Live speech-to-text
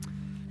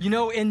You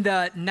know, in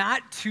the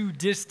not too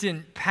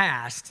distant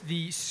past,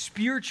 the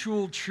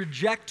spiritual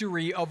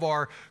trajectory of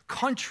our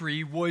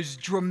country was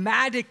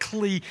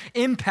dramatically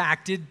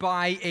impacted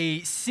by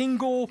a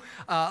single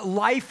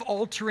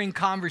life-altering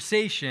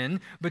conversation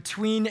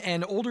between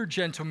an older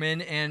gentleman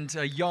and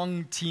a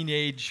young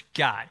teenage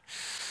guy.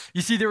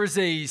 You see, there was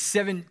a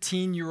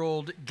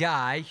 17-year-old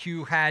guy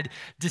who had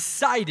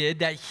decided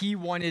that he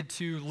wanted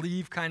to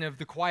leave kind of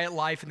the quiet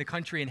life in the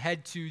country and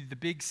head to the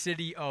big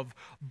city of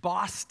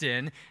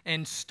Boston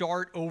and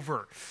start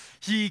over.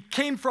 He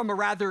came from a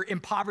rather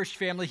impoverished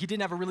family. He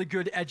didn't have a really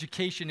good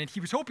education, and he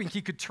was hoping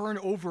he could turn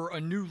over a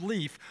new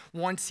leaf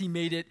once he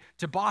made it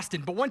to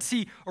Boston. But once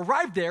he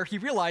arrived there, he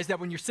realized that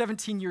when you're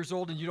 17 years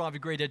old and you don't have a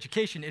great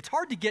education, it's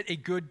hard to get a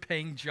good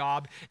paying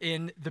job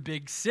in the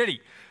big city.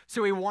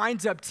 So he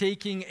winds up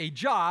taking a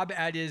job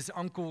at his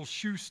uncle's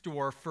shoe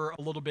store for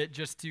a little bit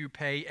just to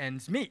pay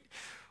ends meet.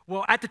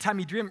 Well, at the time,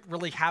 he didn't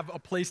really have a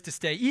place to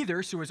stay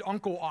either, so his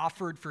uncle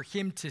offered for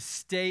him to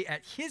stay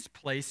at his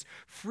place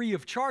free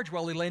of charge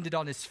while he landed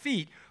on his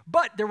feet.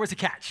 But there was a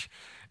catch.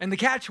 And the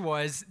catch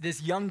was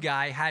this young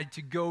guy had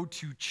to go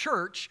to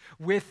church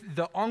with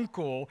the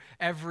uncle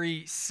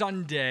every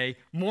Sunday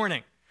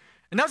morning.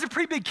 And that was a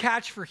pretty big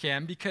catch for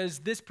him because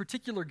this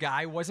particular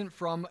guy wasn't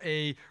from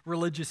a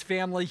religious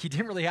family. He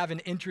didn't really have an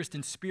interest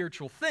in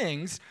spiritual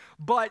things,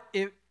 but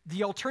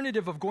the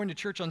alternative of going to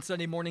church on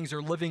Sunday mornings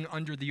or living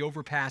under the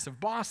overpass of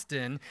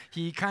Boston,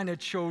 he kind of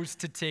chose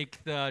to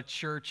take the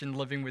church and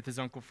living with his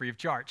uncle free of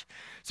charge.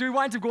 So he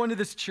winds up going to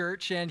this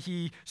church, and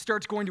he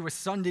starts going to a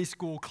Sunday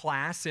school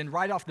class. And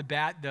right off the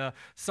bat, the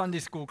Sunday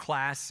school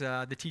class,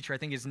 the teacher, I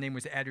think his name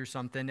was Ed or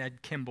something,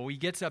 Ed Kimball, he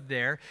gets up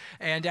there,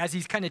 and as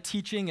he's kind of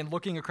teaching and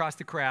looking across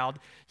the crowd,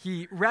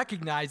 he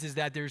recognizes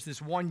that there's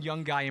this one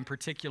young guy in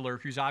particular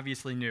who's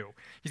obviously new.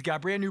 He's got a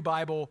brand new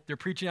Bible. They're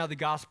preaching out of the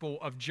Gospel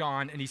of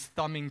John, and he's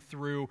thumbing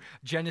through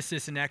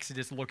Genesis and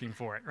Exodus looking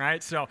for it,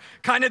 right? So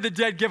kind of the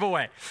dead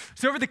giveaway.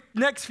 So over the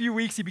next few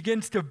weeks, he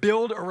begins to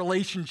build a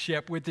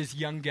relationship with this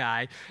young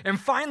guy. And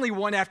finally,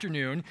 one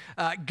afternoon,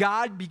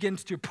 God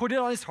begins to put it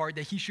on his heart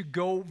that he should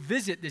go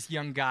visit this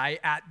young guy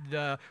at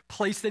the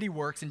place that he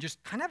works and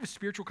just kind of have a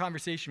spiritual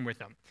conversation with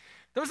him.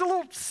 That was a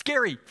little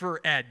scary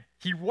for Ed.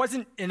 He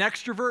wasn't an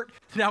extrovert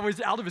that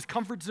was out of his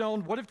comfort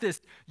zone. What if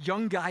this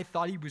young guy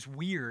thought he was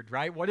weird,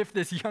 right? What if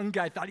this young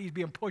guy thought he was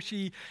being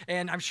pushy?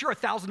 And I'm sure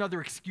 1,000 other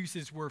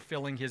excuses were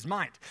filling his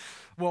mind.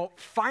 Well,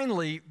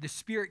 finally, the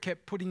Spirit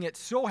kept putting it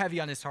so heavy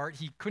on his heart,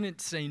 he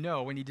couldn't say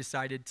no, and he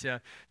decided to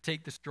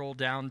take the stroll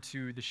down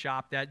to the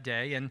shop that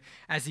day. And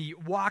as he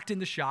walked in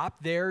the shop,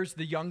 there's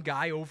the young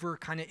guy over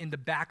kind of in the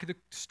back of the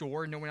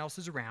store. No one else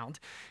is around.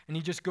 And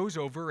he just goes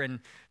over and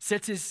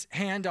sets his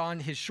hand on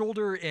his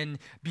shoulder and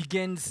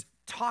begins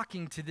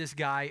talking to this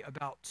guy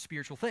about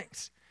spiritual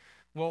things.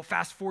 Well,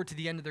 fast forward to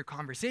the end of their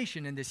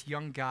conversation, and this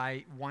young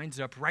guy winds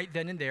up right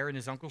then and there in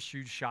his uncle's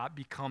shoe shop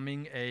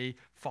becoming a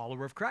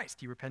follower of Christ.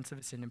 He repents of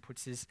his sin and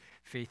puts his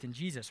faith in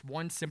Jesus.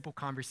 One simple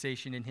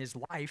conversation in his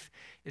life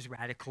is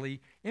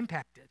radically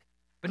impacted.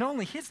 But not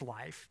only his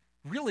life,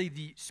 really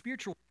the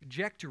spiritual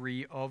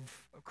trajectory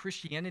of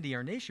Christianity,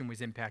 our nation,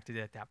 was impacted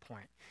at that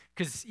point.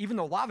 Because even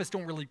though a lot of us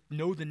don't really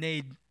know the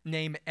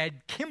name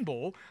Ed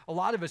Kimball, a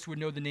lot of us would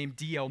know the name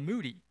D.L.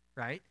 Moody,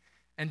 right?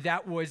 And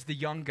that was the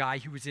young guy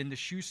who was in the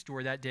shoe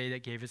store that day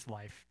that gave his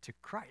life to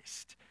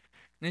Christ.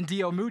 And then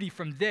D.L. Moody,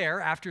 from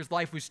there, after his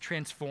life was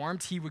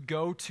transformed, he would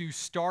go to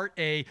start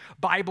a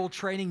Bible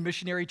training,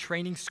 missionary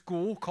training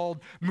school called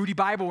Moody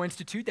Bible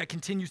Institute that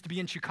continues to be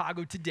in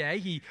Chicago today.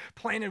 He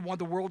planted one of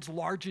the world's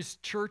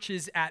largest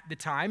churches at the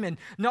time. And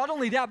not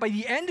only that, by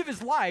the end of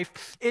his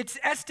life, it's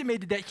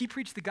estimated that he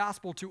preached the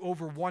gospel to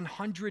over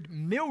 100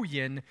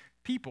 million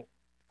people.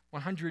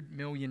 100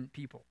 million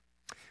people.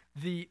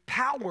 The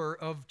power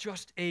of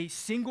just a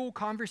single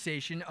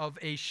conversation of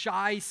a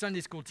shy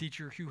Sunday school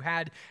teacher who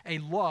had a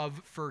love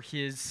for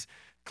his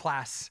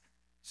class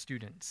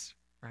students,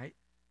 right?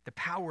 The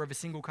power of a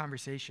single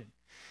conversation.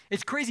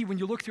 It's crazy when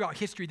you look throughout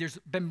history, there's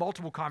been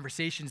multiple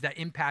conversations that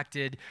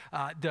impacted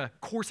the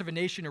course of a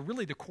nation or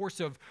really the course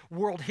of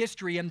world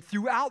history. And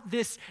throughout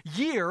this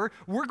year,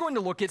 we're going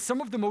to look at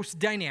some of the most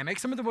dynamic,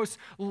 some of the most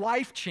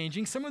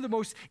life-changing, some of the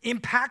most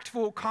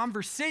impactful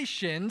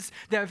conversations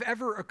that have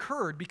ever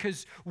occurred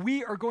because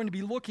we are going to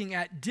be looking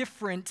at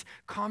different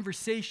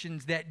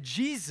conversations that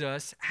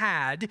Jesus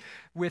had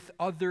with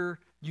other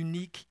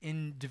unique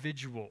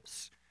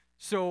individuals.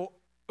 So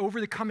over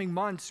the coming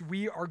months,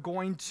 we are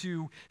going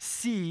to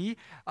see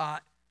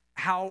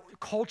how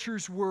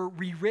cultures were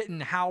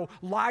rewritten, how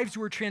lives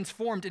were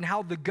transformed, and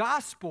how the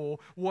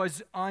gospel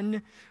was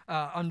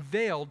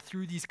unveiled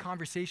through these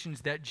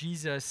conversations that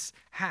Jesus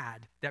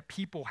had, that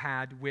people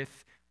had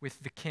with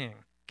the King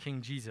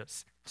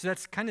Jesus. So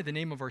that's kind of the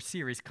name of our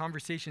series,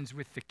 Conversations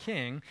with the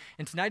King.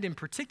 And tonight in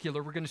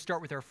particular, we're going to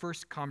start with our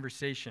first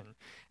conversation.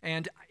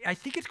 And I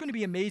think it's going to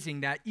be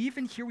amazing that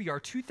even here we are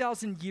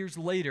 2,000 years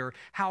later,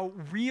 how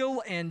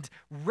real and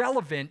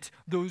relevant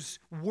those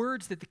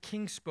words that the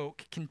King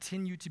spoke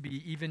continue to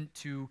be even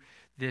to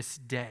this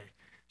day.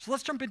 So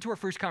let's jump into our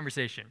first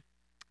conversation.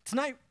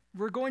 Tonight,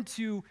 we're going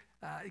to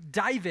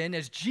dive in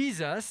as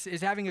Jesus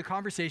is having a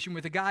conversation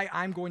with a guy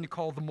I'm going to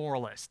call the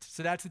moralist.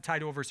 So that's the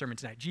title of our sermon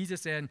tonight,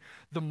 Jesus and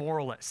the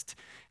moralist.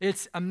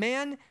 It's a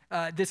man,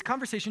 this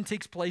conversation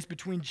takes place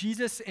between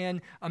Jesus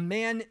and a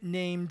man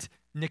named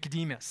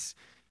Nicodemus.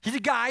 He's a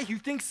guy who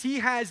thinks he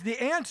has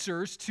the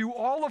answers to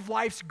all of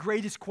life's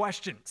greatest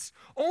questions,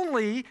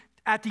 only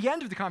at the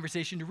end of the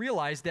conversation to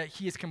realize that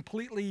he is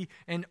completely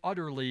and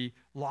utterly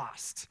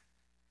lost.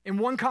 In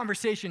one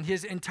conversation,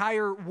 his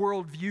entire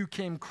worldview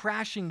came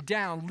crashing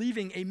down,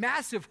 leaving a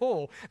massive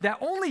hole that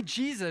only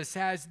Jesus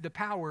has the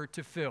power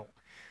to fill.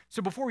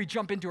 So before we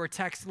jump into our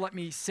text, let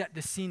me set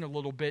the scene a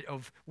little bit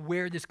of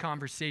where this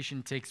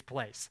conversation takes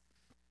place.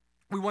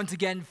 We once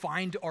again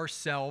find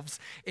ourselves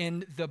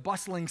in the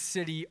bustling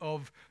city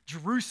of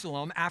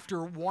Jerusalem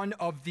after one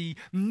of the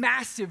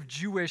massive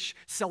Jewish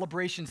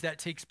celebrations that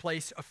takes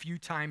place a few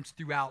times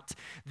throughout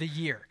the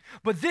year.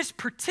 But this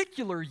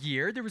particular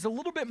year, there was a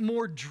little bit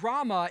more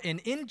drama and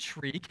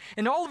intrigue,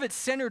 and all of it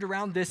centered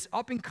around this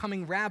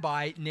up-and-coming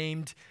rabbi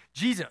named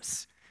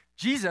Jesus.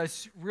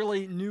 Jesus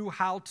really knew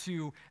how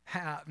to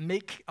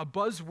make a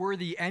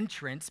buzzworthy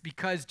entrance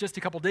because just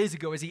a couple days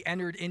ago, as he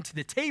entered into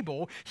the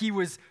temple, he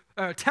was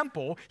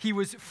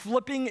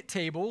flipping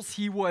tables,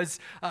 he was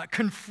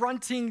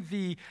confronting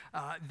the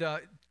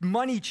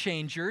money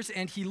changers,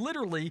 and he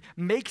literally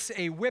makes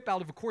a whip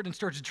out of a cord and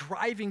starts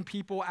driving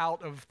people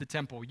out of the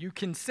temple. You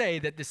can say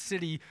that the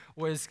city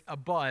was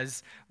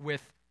abuzz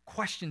with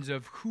questions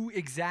of who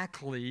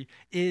exactly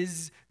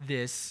is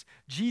this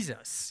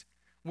Jesus?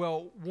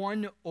 Well,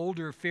 one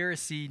older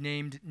Pharisee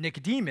named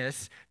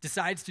Nicodemus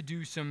decides to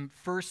do some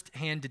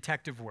first-hand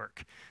detective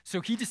work.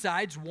 So he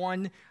decides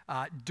one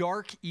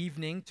dark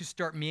evening to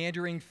start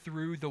meandering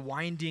through the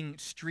winding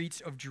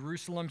streets of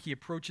Jerusalem. He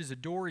approaches a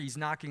door. He's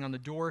knocking on the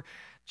door.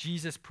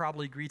 Jesus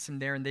probably greets him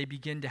there, and they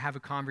begin to have a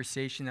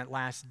conversation that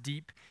lasts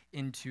deep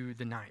into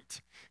the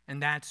night.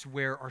 And that's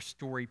where our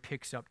story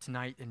picks up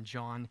tonight in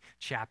John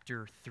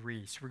chapter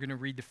 3. So we're going to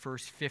read the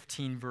first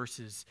 15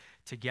 verses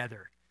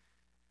together.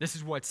 This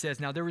is what it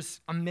says. Now, there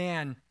was a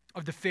man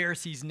of the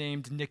Pharisees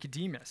named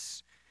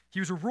Nicodemus.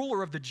 He was a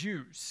ruler of the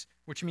Jews,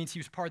 which means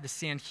he was part of the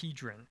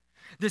Sanhedrin.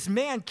 This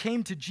man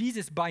came to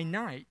Jesus by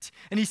night,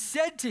 and he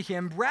said to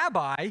him,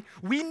 "Rabbi,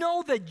 we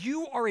know that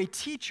you are a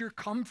teacher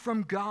come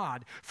from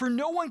God, for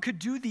no one could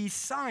do these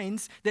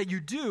signs that you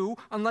do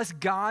unless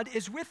God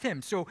is with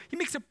him." So he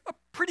makes a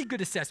pretty good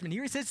assessment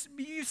here. He says,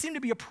 you seem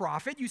to be a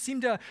prophet.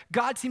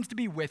 God seems to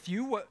be with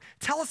you.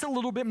 Tell us a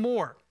little bit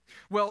more.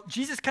 Well,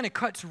 Jesus kind of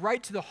cuts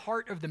right to the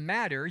heart of the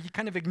matter. He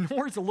kind of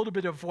ignores a little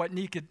bit of what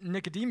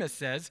Nicodemus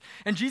says.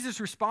 And Jesus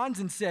responds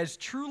and says,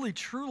 "Truly,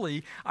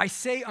 truly, I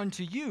say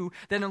unto you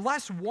that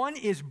unless one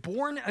is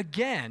born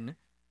again,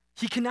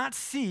 he cannot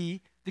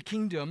see the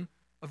kingdom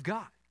of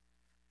God."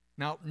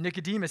 Now,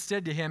 Nicodemus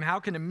said to him, "How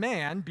can a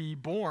man be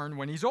born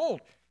when he's old?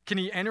 Can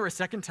he enter a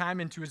second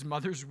time into his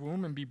mother's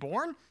womb and be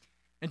born?"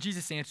 And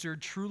Jesus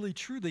answered, "Truly,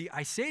 truly,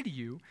 I say to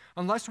you,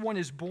 unless one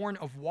is born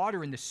of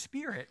water and the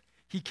Spirit,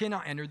 he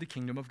cannot enter the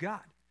kingdom of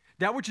God.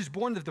 That which is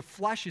born of the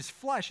flesh is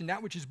flesh, and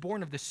that which is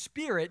born of the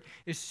Spirit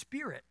is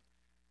spirit.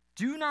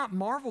 Do not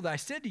marvel that I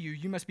said to you,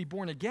 you must be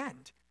born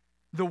again.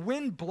 The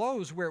wind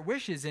blows where it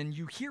wishes, and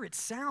you hear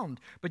its sound,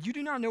 but you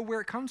do not know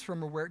where it comes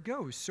from or where it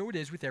goes. So it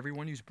is with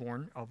everyone who's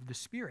born of the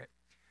Spirit."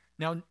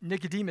 Now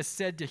Nicodemus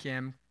said to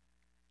him,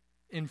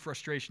 in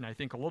frustration, I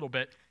think a little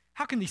bit,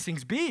 "How can these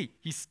things be?"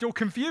 He's still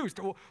confused.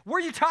 "What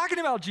are you talking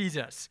about,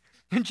 Jesus?"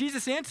 And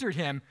Jesus answered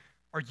him,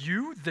 "Are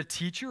you the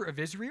teacher of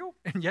Israel,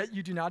 and yet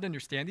you do not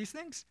understand these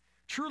things?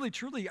 Truly,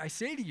 truly, I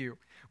say to you,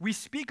 we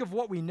speak of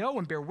what we know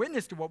and bear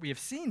witness to what we have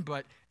seen,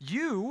 but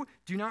you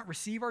do not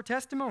receive our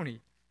testimony.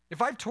 If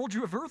I've told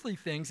you of earthly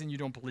things and you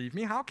don't believe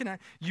me, how can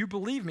you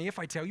believe me if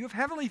I tell you of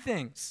heavenly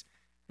things?"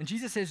 And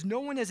Jesus says, "No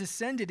one has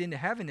ascended into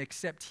heaven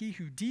except he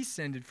who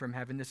descended from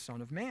heaven, the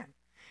Son of Man.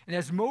 And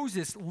as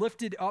Moses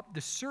lifted up the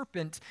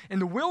serpent in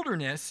the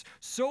wilderness,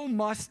 so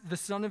must the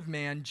Son of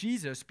Man,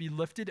 Jesus, be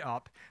lifted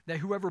up, that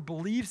whoever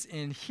believes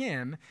in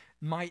him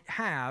might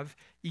have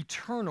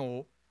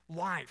eternal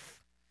life."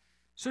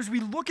 So as we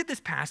look at this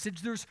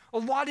passage, there's a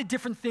lot of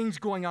different things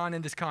going on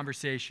in this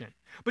conversation.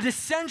 But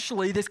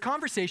essentially, this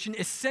conversation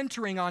is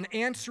centering on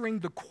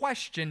answering the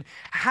question,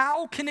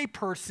 how can a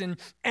person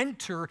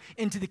enter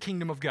into the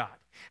kingdom of God?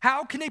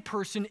 How can a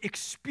person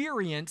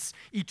experience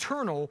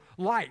eternal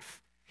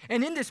life?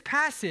 And in this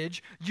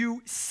passage,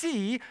 you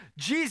see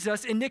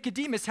Jesus and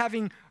Nicodemus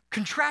having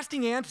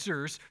contrasting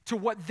answers to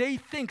what they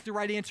think the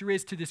right answer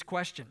is to this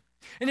question.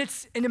 And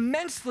it's an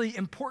immensely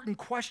important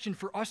question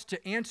for us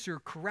to answer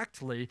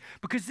correctly,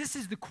 because this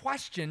is the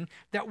question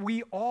that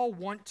we all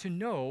want to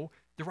know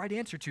the right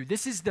answer to.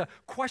 This is the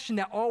question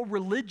that all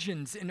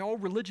religions and all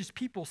religious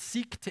people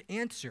seek to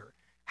answer.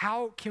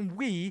 How can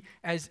we,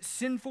 as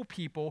sinful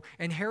people,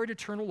 inherit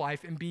eternal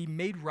life and be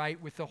made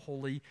right with the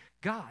holy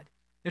God?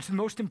 It's the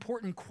most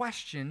important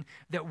question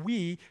that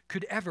we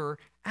could ever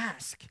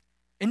ask.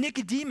 And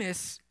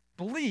Nicodemus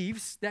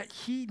believes that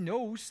he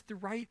knows the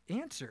right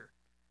answer.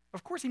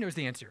 Of course he knows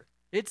the answer.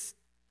 It's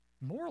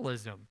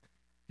moralism.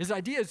 His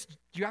idea is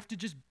you have to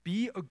just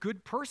be a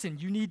good person.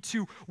 You need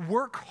to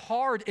work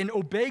hard and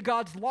obey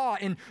God's law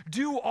and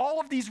do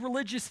all of these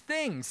religious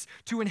things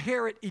to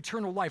inherit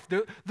eternal life.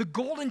 The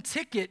golden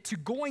ticket to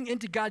going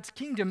into God's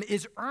kingdom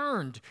is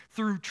earned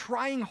through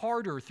trying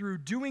harder, through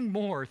doing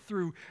more,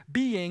 through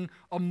being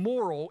a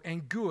moral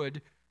and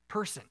good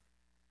person.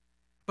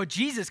 But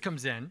Jesus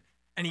comes in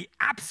and he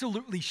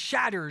absolutely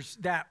shatters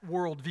that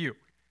worldview.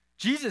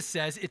 Jesus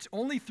says it's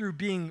only through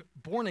being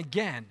born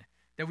again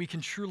that we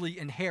can truly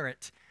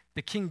inherit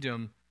the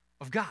kingdom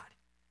of God.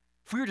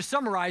 If we were to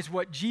summarize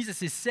what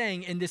Jesus is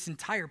saying in this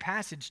entire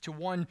passage to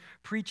one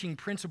preaching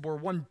principle or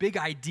one big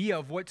idea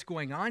of what's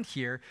going on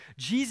here,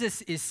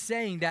 Jesus is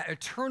saying that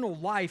eternal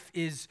life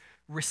is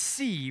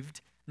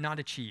received, not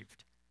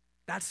achieved.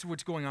 That's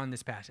what's going on in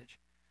this passage.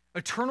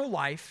 Eternal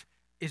life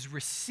is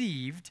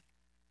received,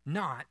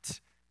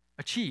 not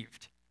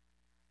achieved.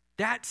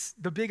 That's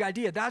the big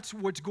idea. That's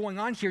what's going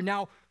on here.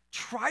 Now,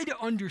 try to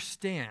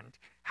understand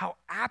how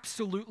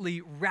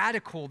absolutely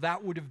radical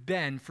that would have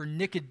been for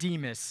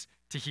Nicodemus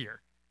to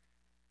hear.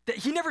 That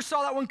he never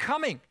saw that one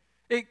coming.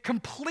 It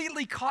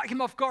completely caught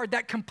him off guard.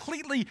 That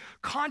completely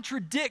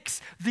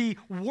contradicts the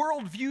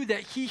worldview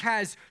that he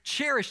has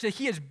cherished, that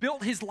he has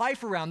built his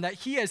life around, that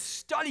he has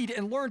studied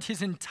and learned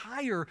his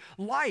entire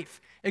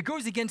life. It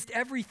goes against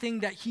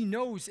everything that he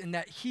knows and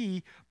that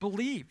he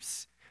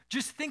believes.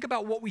 Just think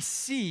about what we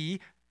see,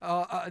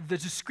 the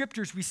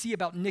descriptors we see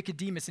about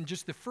Nicodemus in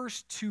just the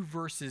first 2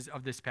 verses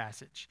of this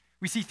passage.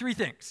 We see 3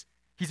 things.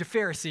 He's a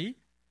Pharisee.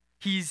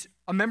 He's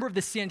a member of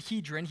the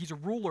Sanhedrin. He's a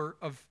ruler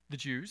of the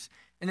Jews.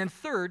 And then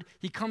third,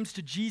 he comes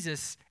to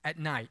Jesus at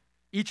night.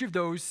 Each of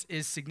those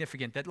is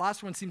significant. That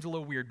last one seems a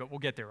little weird, but we'll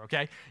get there,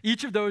 okay?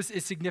 Each of those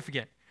is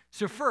significant.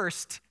 So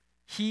first,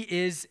 he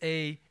is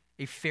a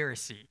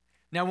Pharisee.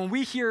 Now, when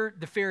we hear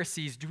the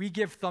Pharisees, do we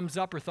give thumbs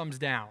up or thumbs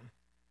down?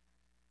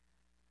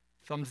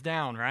 Thumbs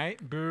down, right?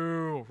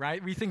 Boo,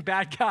 right? We think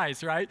bad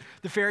guys, right?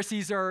 The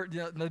Pharisees are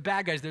the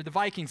bad guys. They're the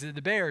Vikings. They're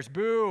the Bears.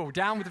 Boo,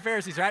 down with the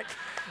Pharisees, right?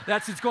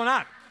 That's what's going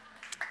on.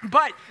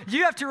 But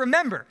you have to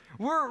remember,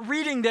 we're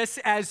reading this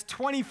as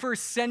 21st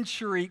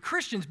century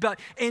Christians, but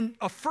in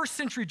a first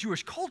century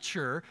Jewish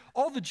culture,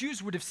 all the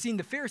Jews would have seen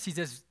the Pharisees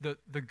as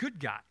the good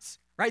guys,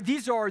 right?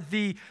 These are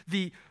the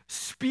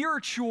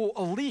spiritual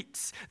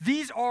elites.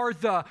 These are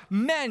the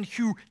men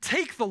who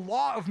take the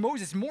law of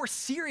Moses more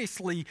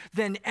seriously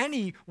than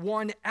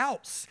anyone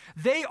else.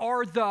 They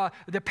are the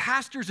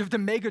pastors of the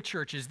mega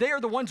churches. They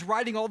are the ones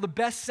writing all the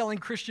best-selling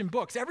Christian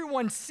books.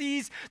 Everyone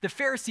sees the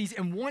Pharisees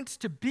and wants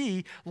to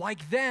be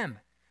like them.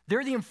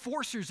 They're the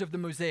enforcers of the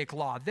Mosaic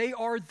law. They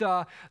are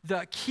the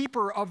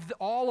keeper of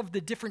all of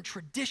the different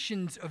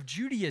traditions of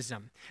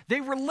Judaism.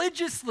 They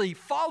religiously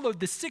followed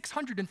the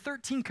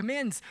 613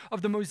 commands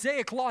of the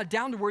Mosaic law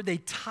down to where they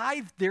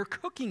tithed their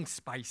cooking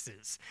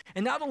spices.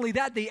 And not only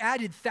that, they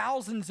added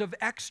thousands of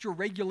extra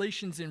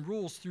regulations and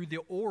rules through the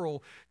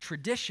oral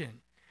tradition.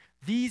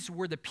 These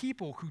were the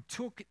people who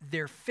took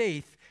their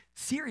faith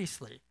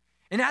seriously.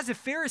 And as a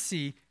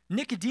Pharisee,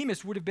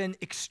 Nicodemus would have been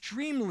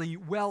extremely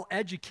well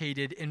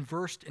educated and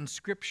versed in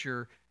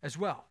Scripture as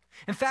well.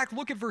 In fact,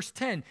 look at verse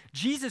 10.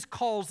 Jesus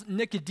calls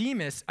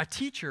Nicodemus a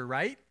teacher,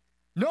 right?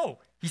 No,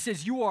 he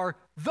says, you are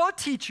the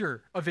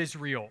teacher of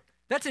Israel.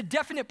 That's a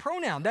definite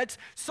pronoun. That's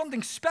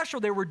something special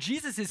there where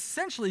Jesus is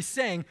essentially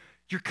saying,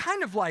 you're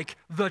kind of like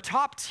the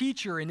top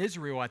teacher in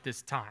Israel at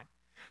this time.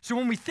 So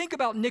when we think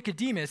about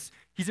Nicodemus,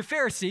 he's a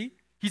Pharisee,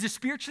 he's a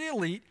spiritually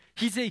elite,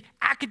 he's an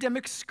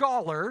academic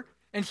scholar,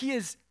 and he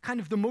is kind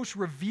of the most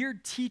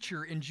revered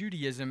teacher in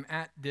Judaism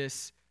at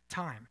this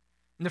time.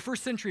 In the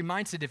first century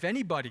mindset, if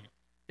anybody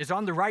is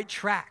on the right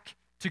track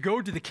to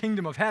go to the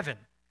kingdom of heaven,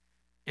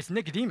 it's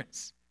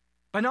Nicodemus.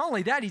 But not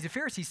only that, he's a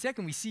Pharisee.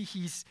 Second, we see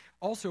he's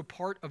also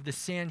part of the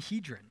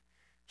Sanhedrin.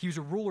 He was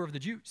a ruler of the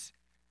Jews.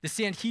 The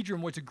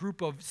Sanhedrin was a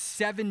group of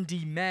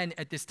 70 men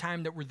at this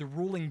time that were the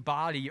ruling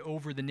body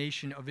over the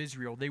nation of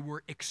Israel. They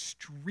were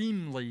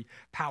extremely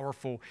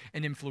powerful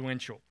and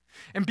influential.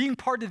 And being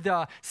part of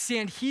the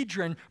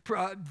Sanhedrin,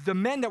 the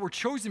men that were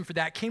chosen for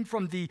that came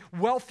from the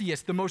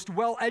wealthiest, the most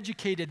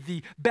well-educated,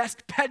 the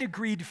best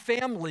pedigreed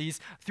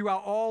families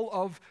throughout all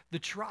of the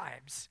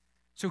tribes.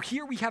 So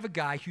here we have a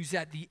guy who's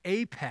at the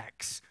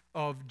apex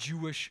of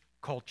Jewish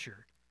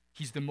culture.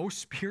 He's the most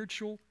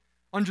spiritual.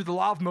 Under the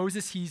law of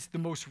Moses, he's the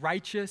most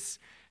righteous.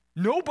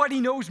 Nobody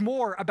knows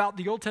more about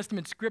the Old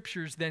Testament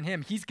scriptures than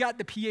him. He's got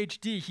the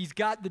PhD. He's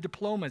got the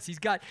diplomas. He's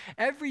got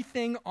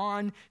everything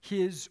on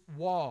his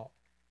wall.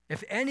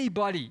 If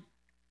anybody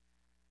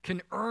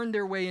can earn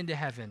their way into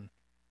heaven,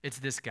 it's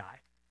this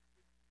guy.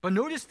 But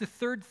notice the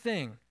third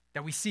thing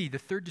that we see, the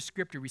third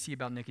descriptor we see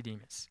about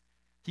Nicodemus.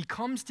 He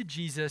comes to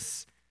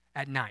Jesus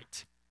at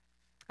night.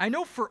 I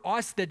know for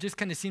us that just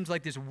kind of seems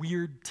like this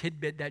weird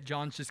tidbit that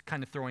John's just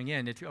kind of throwing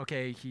in. It's,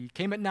 okay, he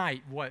came at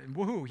night. What?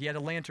 Woohoo, he had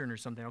a lantern or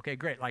something. Okay,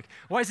 great. Like,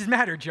 why does this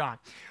matter, John?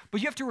 But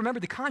you have to remember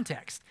the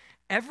context.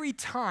 Every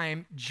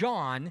time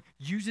John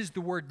uses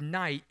the word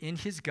night in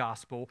his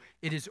gospel,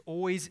 it is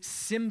always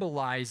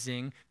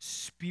symbolizing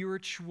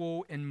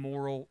spiritual and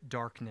moral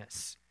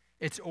darkness.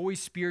 It's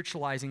always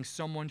spiritualizing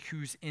someone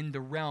who's in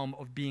the realm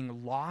of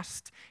being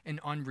lost and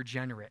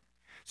unregenerate.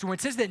 So when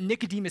it says that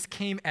Nicodemus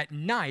came at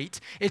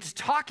night, it's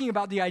talking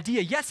about the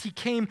idea, yes, he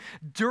came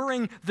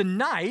during the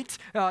night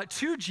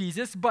to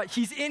Jesus, but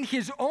he's in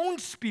his own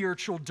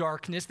spiritual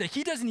darkness that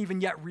he doesn't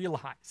even yet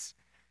realize.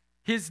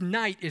 His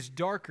night is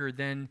darker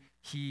than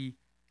he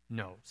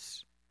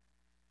knows.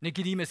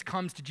 Nicodemus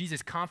comes to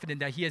Jesus confident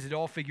that he has it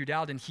all figured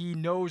out and he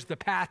knows the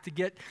path to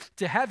get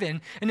to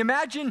heaven. And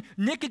imagine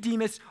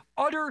Nicodemus'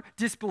 utter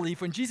disbelief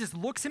when Jesus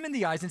looks him in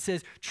the eyes and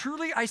says,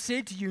 "Truly I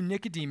say to you,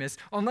 Nicodemus,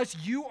 unless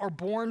you are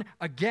born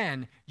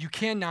again, you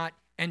cannot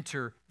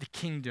enter the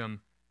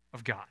kingdom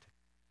of God."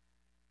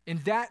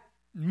 In that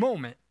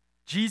moment,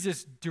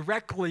 Jesus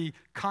directly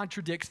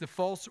contradicts the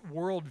false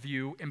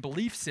worldview and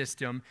belief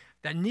system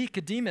that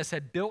Nicodemus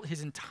had built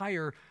his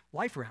entire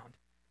life around.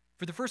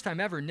 For the first time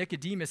ever,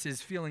 Nicodemus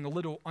is feeling a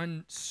little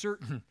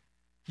uncertain.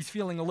 He's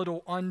feeling a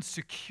little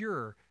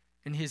unsecure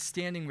in his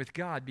standing with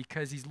God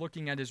because he's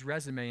looking at his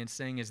resume and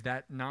saying, is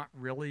that not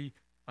really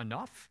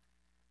enough?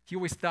 He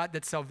always thought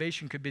that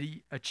salvation could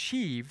be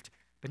achieved,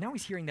 but now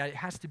he's hearing that it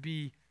has to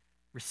be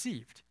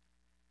received.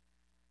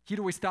 He'd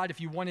always thought if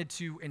you wanted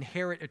to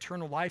inherit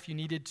eternal life, you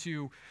needed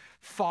to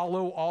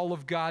follow all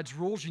of God's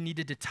rules. You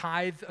needed to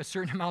tithe a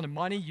certain amount of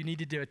money. You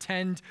needed to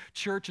attend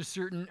church a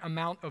certain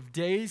amount of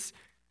days.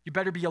 You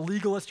better be a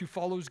legalist who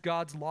follows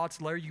God's law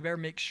to letter. You better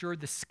make sure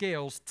the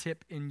scales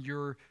tip in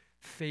your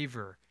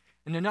favor.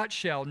 In a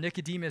nutshell,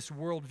 Nicodemus'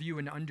 worldview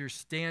and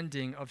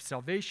understanding of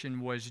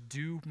salvation was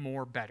do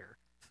more better.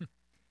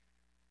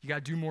 You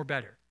got to do more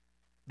better.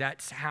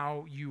 That's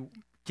how you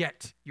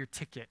get your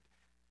ticket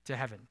to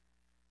heaven.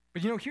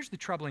 But here's the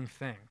troubling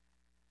thing.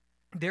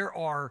 There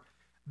are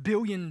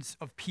billions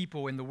of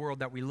people in the world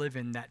that we live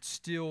in that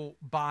still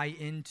buy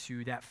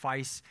into that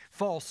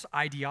false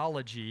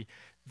ideology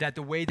that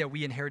the way that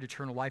we inherit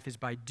eternal life is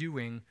by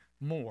doing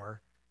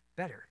more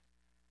better.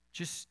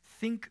 Just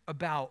think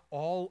about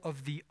all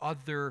of the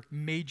other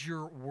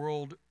major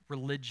world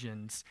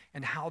religions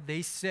and how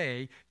they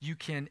say you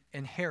can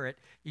inherit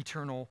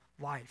eternal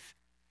life.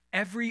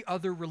 Every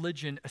other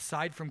religion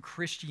aside from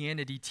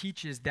Christianity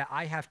teaches that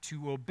I have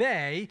to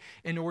obey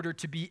in order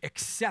to be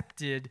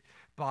accepted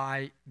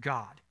by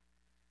God.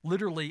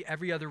 Literally,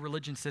 every other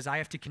religion says I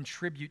have to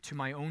contribute to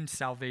my own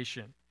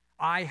salvation.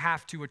 I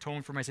have to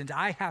atone for my sins.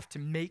 I have to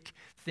make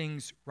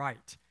things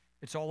right.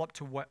 It's all up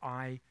to what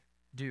I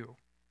do.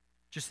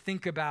 Just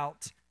think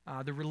about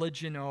the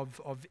religion of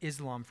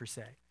Islam, for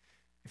say.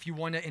 If you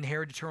want to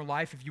inherit eternal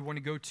life, if you want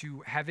to go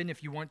to heaven,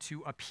 if you want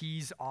to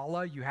appease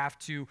Allah, you have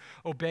to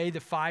obey the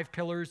 5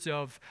 pillars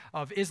of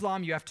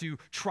Islam. You have to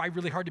try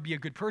really hard to be a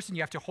good person.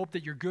 You have to hope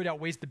that your good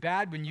outweighs the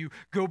bad when you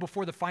go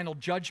before the final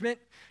judgment.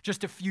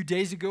 Just a few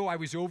days ago, I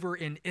was over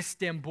in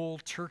Istanbul,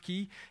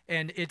 Turkey,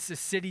 and it's a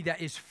city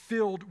that is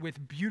filled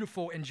with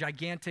beautiful and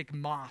gigantic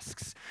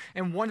mosques.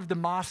 And one of the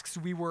mosques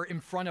we were in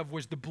front of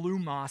was the Blue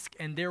Mosque,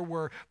 and there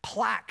were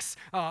plaques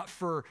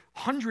for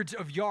hundreds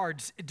of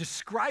yards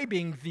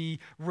describing the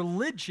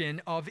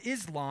religion of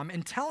Islam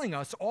and telling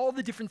us all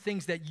the different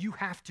things that you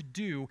have to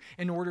do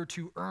in order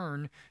to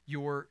earn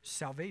your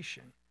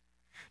salvation.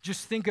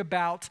 Just think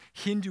about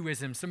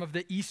Hinduism, some of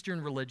the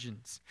Eastern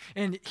religions.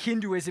 In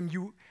Hinduism,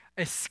 you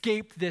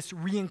escape this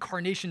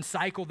reincarnation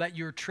cycle that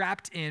you're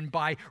trapped in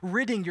by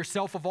ridding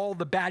yourself of all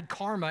the bad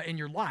karma in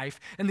your life.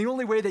 And the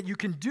only way that you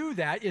can do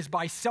that is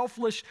by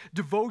selfless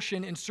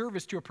devotion and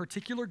service to a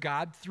particular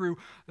God through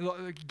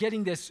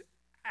getting this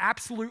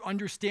absolute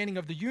understanding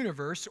of the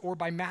universe or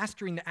by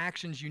mastering the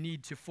actions you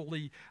need to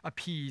fully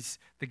appease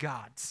the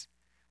gods.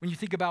 When you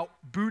think about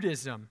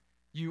Buddhism,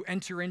 you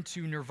enter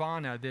into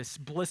nirvana, this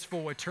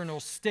blissful eternal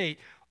state,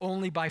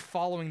 only by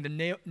following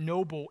the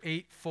noble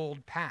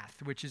eightfold path,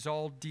 which is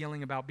all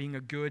dealing about being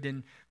a good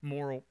and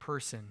moral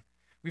person.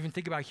 We even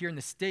think about here in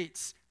the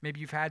States, maybe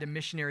you've had a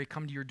missionary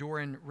come to your door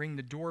and ring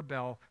the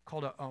doorbell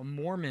called a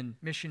Mormon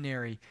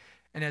missionary.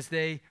 And as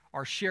they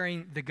are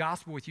sharing the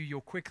gospel with you,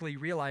 you'll quickly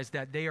realize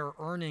that they are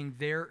earning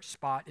their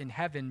spot in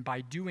heaven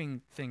by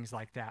doing things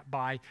like that,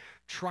 by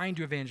trying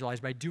to evangelize,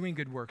 by doing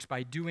good works,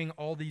 by doing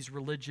all these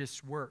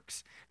religious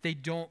works. They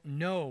don't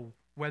know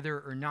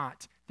whether or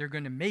not they're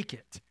going to make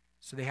it,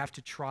 so they have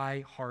to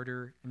try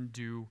harder and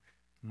do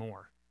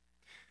more.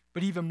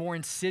 But even more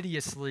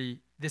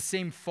insidiously, the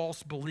same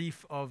false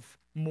belief of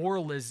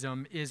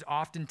moralism is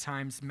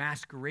oftentimes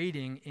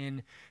masquerading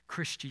in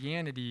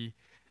Christianity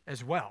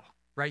as well.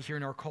 Right here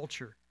in our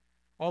culture.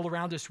 All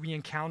around us, we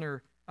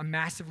encounter a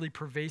massively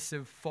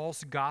pervasive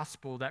false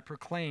gospel that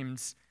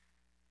proclaims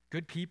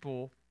good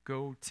people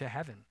go to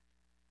heaven.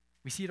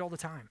 We see it all the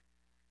time.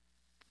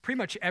 Pretty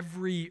much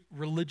every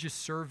religious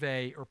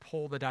survey or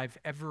poll that I've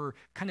ever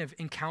kind of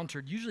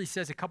encountered usually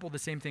says a couple of the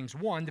same things.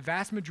 One, the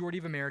vast majority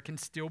of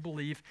Americans still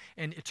believe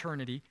in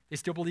eternity. They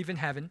still believe in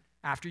heaven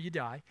after you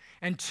die.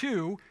 And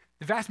two,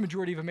 the vast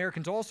majority of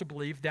Americans also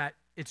believe that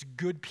it's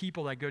good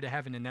people that go to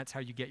heaven, and that's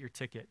how you get your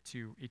ticket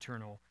to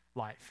eternal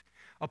life.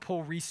 A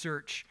poll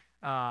research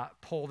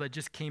poll that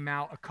just came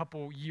out a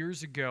couple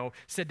years ago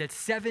said that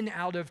 7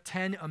 out of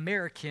 10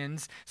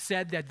 Americans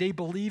said that they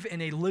believe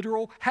in a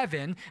literal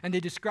heaven, and they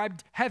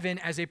described heaven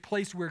as a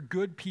place where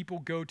good people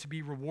go to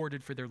be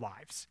rewarded for their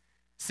lives.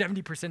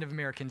 70% of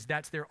Americans,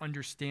 that's their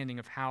understanding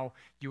of how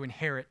you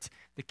inherit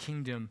the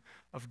kingdom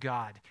of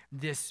God.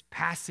 This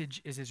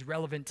passage is as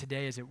relevant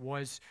today as it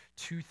was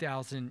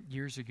 2,000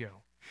 years ago.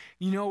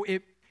 You know,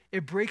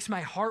 it breaks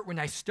my heart when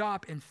I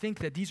stop and think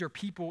that these are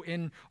people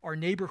in our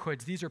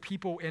neighborhoods. These are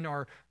people in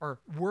our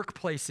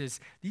workplaces.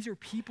 These are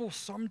people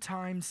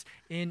sometimes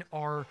in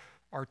our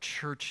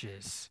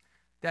churches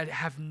that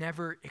have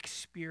never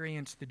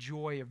experienced the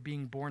joy of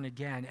being born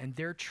again, and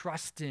they're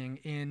trusting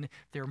in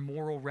their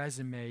moral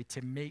resume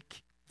to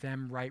make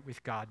them right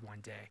with God one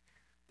day.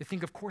 They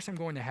think, of course I'm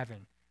going to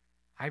heaven.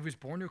 I was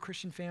born to a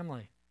Christian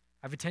family.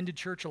 I've attended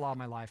church a lot of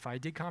my life. I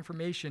did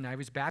confirmation. I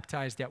was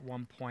baptized at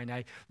one point.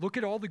 I look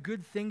at all the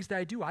good things that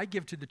I do. I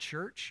give to the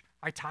church.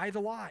 I tithe a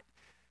lot.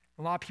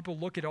 A lot of people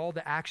look at all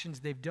the actions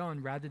they've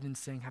done rather than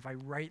saying, have I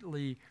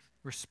rightly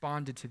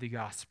responded to the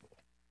gospel?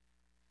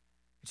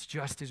 It's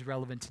just as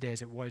relevant today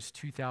as it was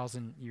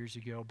 2,000 years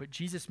ago. But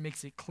Jesus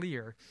makes it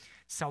clear,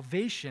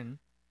 salvation,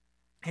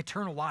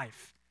 eternal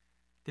life,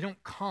 they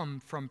don't come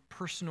from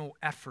personal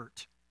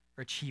effort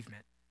or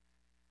achievement.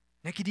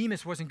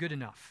 Nicodemus wasn't good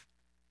enough.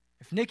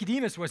 If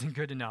Nicodemus wasn't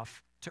good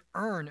enough to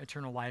earn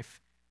eternal life,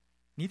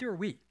 neither are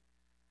we.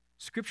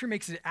 Scripture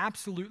makes it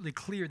absolutely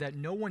clear that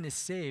no one is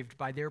saved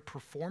by their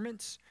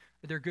performance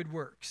or their good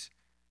works,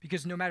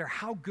 because no matter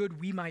how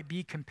good we might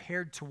be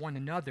compared to one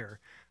another,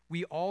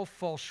 we all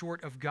fall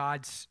short of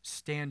God's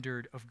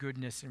standard of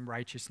goodness and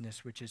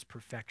righteousness, which is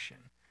perfection.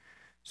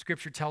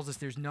 Scripture tells us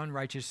there's none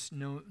righteous,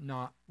 no,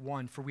 not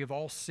one, for we have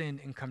all sinned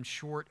and come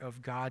short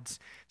of God's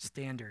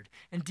standard.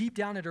 And deep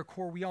down at our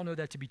core, we all know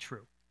that to be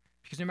true.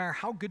 Because no matter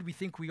how good we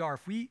think we are,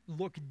 if we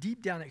look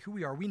deep down at who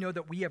we are, we know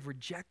that we have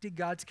rejected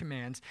God's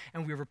commands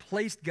and we have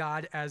replaced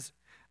God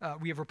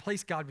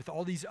with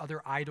all these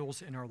other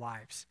idols in our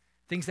lives.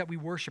 Things that we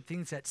worship,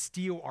 things that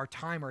steal our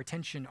time, our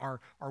attention, our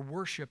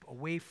worship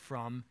away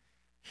from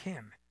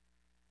Him.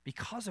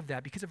 Because of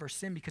that, because of our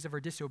sin, because of our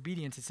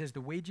disobedience, it says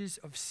the wages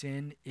of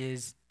sin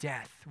is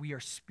death. We are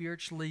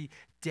spiritually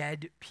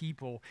dead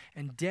people,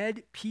 and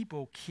dead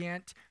people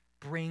can't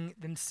bring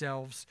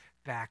themselves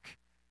back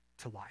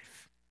to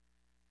life.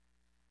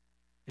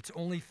 It's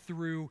only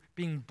through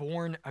being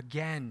born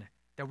again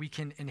that we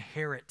can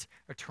inherit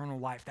eternal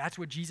life. That's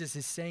what Jesus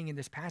is saying in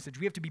this passage.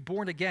 We have to be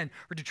born again,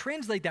 or to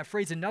translate that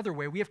phrase another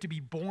way, we have to be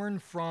born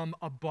from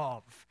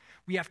above.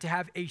 We have to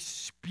have a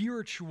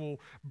spiritual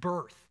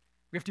birth.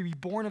 We have to be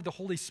born of the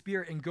Holy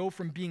Spirit and go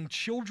from being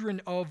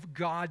children of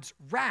God's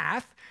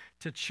wrath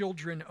to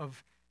children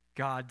of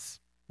God's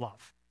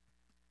love.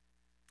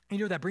 You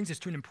know, that brings us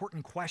to an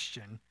important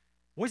question.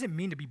 What does it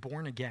mean to be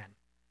born again?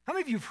 How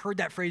many of you have heard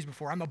that phrase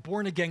before? I'm a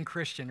born-again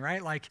Christian,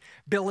 right? Like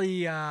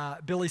Billy Graham,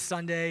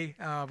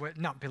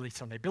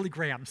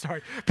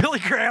 sorry. Billy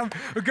Graham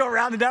would go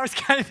around, and that was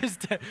kind of his,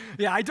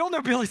 I don't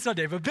know Billy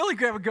Sunday, but Billy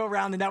Graham would go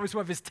around, and that was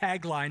one of his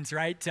taglines,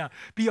 right? To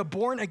be a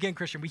born-again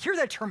Christian. We hear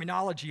that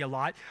terminology a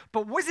lot,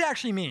 but what does it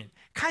actually mean?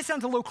 Kind of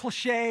sounds a little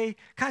cliche,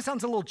 kind of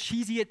sounds a little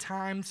cheesy at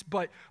times,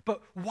 but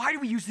why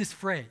do we use this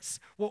phrase?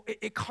 Well,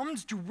 it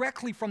comes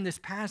directly from this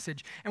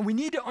passage, and we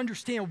need to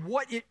understand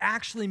what it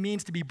actually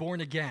means to be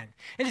born again.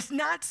 And it's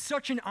not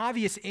such an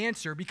obvious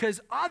answer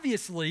because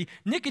obviously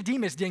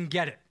Nicodemus didn't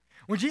get it.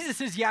 When Jesus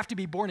says you have to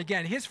be born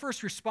again, his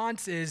first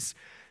response is,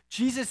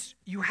 Jesus,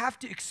 you have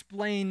to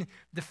explain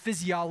the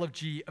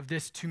physiology of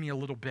this to me a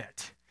little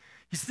bit.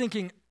 He's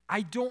thinking,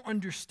 I don't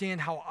understand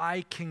how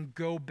I can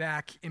go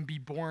back and be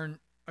born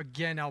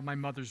again out of my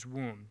mother's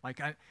womb. Like,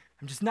 I'm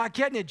just not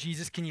getting it,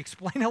 Jesus. Can you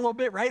explain a little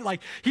bit, right?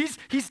 Like, he's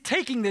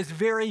taking this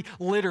very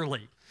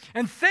literally.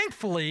 And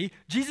thankfully,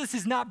 Jesus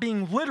is not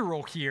being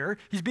literal here.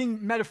 He's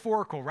being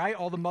metaphorical, right?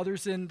 All the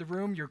mothers in the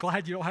room, you're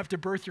glad you don't have to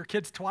birth your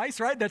kids twice,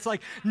 right? That's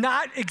like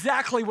not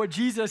exactly what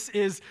Jesus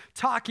is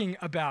talking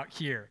about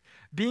here.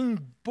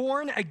 Being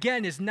born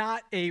again is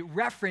not a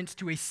reference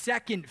to a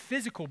second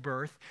physical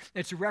birth.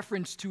 It's a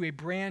reference to a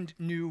brand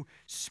new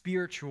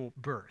spiritual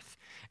birth.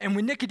 And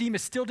when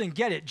Nicodemus still didn't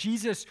get it,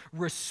 Jesus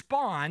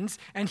responds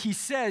and he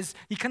says,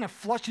 he kind of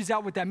flushes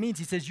out what that means.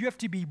 He says, you have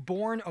to be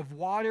born of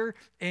water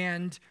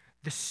and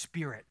the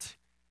Spirit.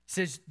 He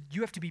says,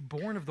 you have to be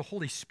born of the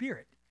Holy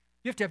Spirit.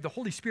 You have to have the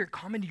Holy Spirit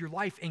come into your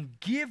life and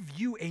give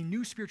you a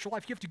new spiritual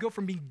life. You have to go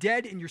from being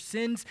dead in your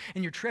sins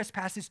and your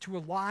trespasses to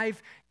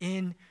alive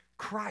in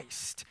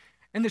Christ.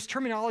 And this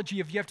terminology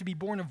of you have to be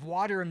born of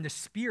water and the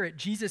Spirit,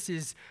 Jesus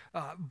is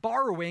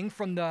borrowing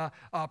from the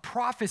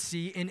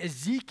prophecy in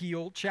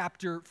Ezekiel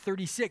chapter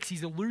 36.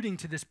 He's alluding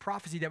to this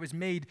prophecy that was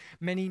made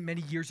many,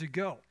 many years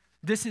ago.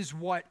 This is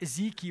what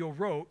Ezekiel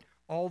wrote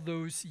all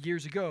those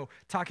years ago,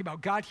 talking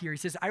about God here. He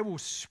says, I will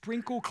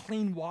sprinkle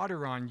clean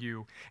water on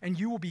you, and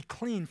you will be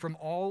clean from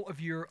all of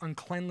your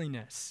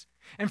uncleanliness.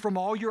 And from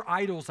all your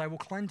idols I will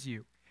cleanse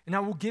you, and I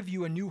will give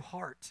you a new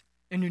heart,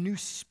 and a new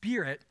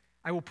spirit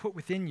I will put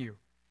within you.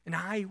 And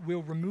I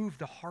will remove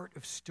the heart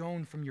of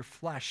stone from your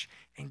flesh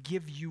and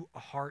give you a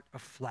heart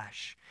of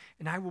flesh.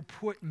 And I will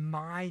put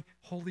my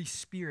Holy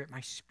Spirit,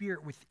 my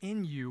Spirit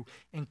within you,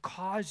 and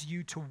cause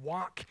you to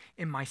walk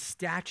in my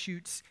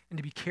statutes and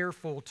to be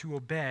careful to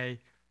obey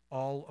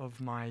all of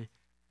my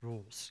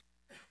rules.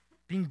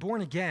 Being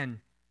born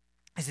again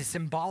is a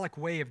symbolic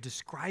way of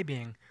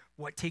describing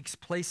what takes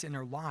place in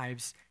our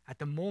lives at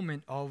the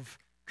moment of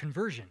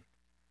conversion.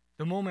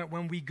 The moment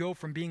when we go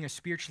from being a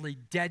spiritually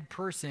dead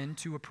person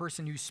to a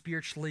person who's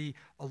spiritually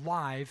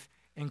alive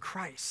in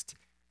Christ.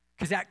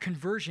 Because at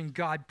conversion,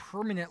 God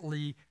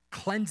permanently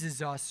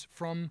cleanses us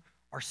from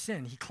our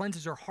sin. He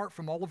cleanses our heart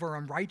from all of our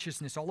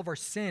unrighteousness, all of our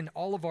sin,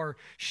 all of our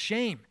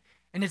shame.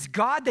 And it's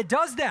God that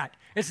does that.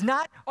 It's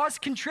not us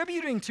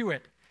contributing to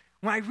it.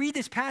 When I read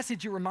this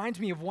passage, it reminds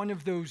me of one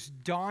of those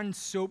Dawn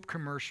soap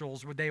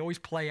commercials where they always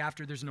play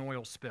after there's an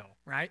oil spill,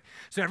 right?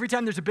 So every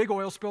time there's a big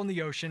oil spill in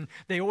the ocean,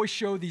 they always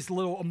show these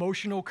little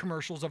emotional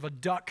commercials of a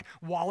duck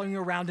wallowing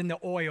around in the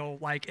oil,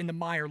 like in the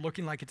mire,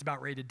 looking like it's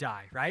about ready to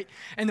die, right?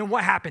 And then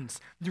what happens?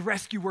 The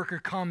rescue worker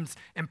comes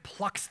and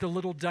plucks the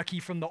little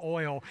ducky from the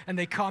oil, and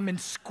they come and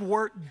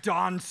squirt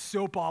Dawn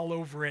soap all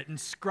over it and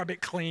scrub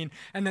it clean,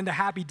 and then the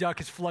happy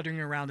duck is fluttering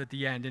around at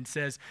the end and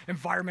says,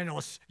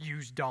 environmentalists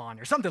use Dawn,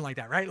 or something like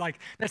that, right? Like,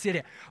 that's the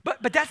idea.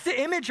 But that's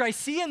the image I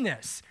see in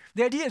this.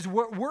 The idea is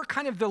we're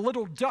kind of the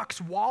little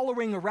ducks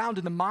wallowing around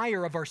in the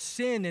mire of our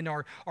sin and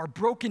our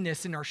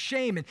brokenness and our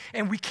shame,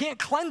 and we can't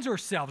cleanse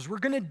ourselves. We're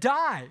going to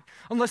die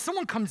unless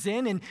someone comes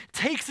in and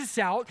takes us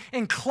out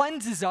and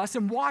cleanses us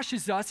and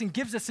washes us and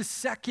gives us a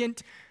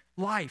second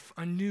life,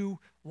 a new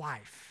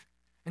life.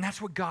 And that's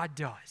what God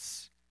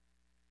does.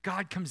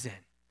 God comes in.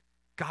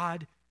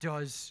 God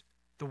does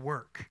the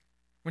work.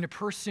 When a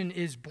person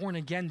is born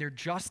again, they're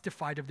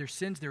justified of their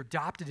sins. They're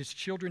adopted as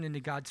children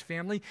into God's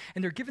family,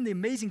 and they're given the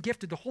amazing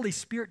gift of the Holy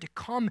Spirit to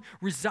come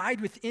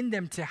reside within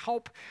them to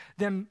help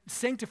them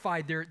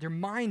sanctify their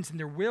minds and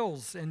their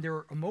wills and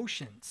their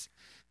emotions.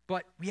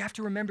 But we have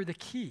to remember the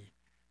key.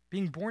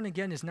 Being born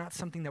again is not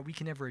something that we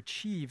can ever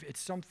achieve.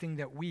 It's something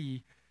that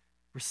we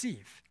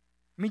receive.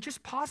 I mean,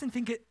 just pause and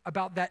think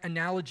about that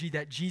analogy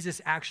that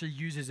Jesus actually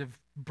uses of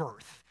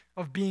birth,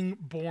 of being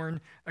born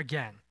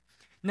again.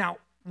 Now,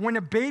 when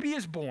a baby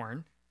is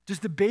born, does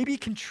the baby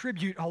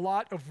contribute a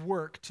lot of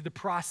work to the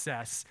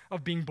process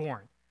of being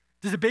born?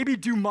 Does the baby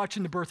do much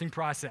in the birthing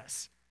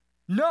process?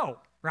 No,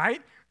 right?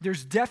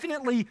 There's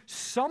definitely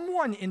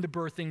someone in the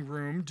birthing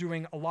room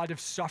doing a lot of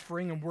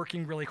suffering and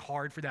working really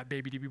hard for that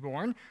baby to be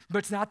born, but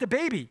it's not the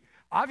baby.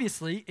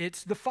 Obviously,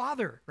 it's the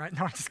father, right?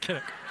 No, I'm just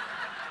kidding.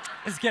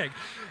 Just kidding.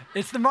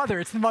 It's the mother.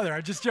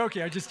 I'm just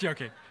joking.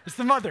 It's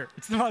the mother.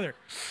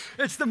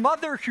 It's the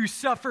mother who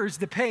suffers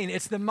the pain.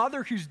 It's the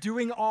mother who's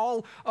doing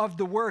all of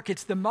the work.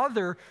 It's the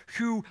mother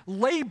who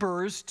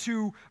labors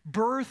to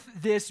birth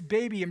this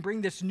baby and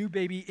bring this new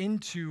baby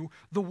into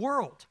the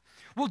world.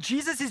 Well,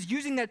 Jesus is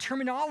using that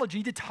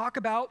terminology to talk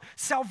about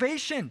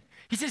salvation.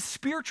 He says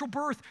spiritual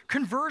birth,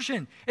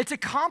 conversion. It's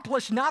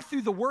accomplished not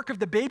through the work of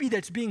the baby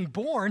that's being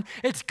born.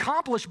 It's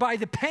accomplished by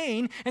the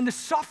pain and the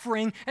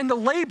suffering and the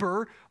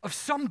labor of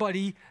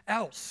somebody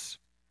else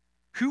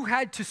who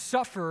had to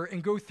suffer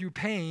and go through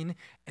pain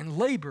and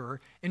labor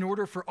in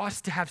order for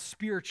us to have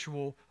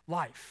spiritual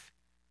life.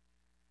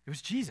 It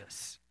was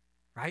Jesus,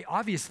 right?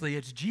 Obviously,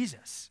 it's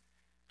Jesus.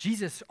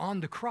 Jesus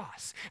on the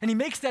cross. And he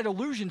makes that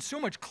allusion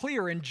so much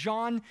clearer in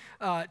John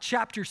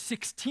chapter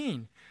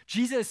 16.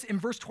 Jesus in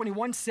verse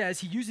 21 says,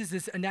 he uses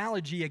this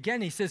analogy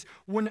again. He says,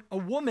 when a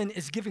woman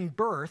is giving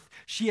birth,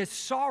 she has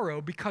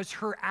sorrow because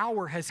her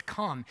hour has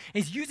come.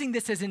 And he's using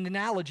this as an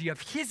analogy of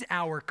his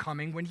hour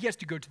coming when he has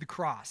to go to the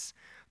cross.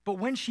 But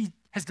when she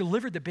has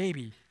delivered the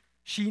baby,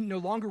 she no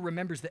longer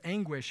remembers the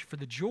anguish for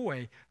the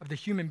joy of the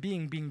human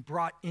being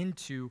brought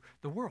into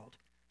the world.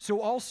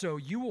 So also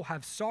you will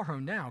have sorrow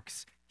now,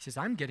 because he says,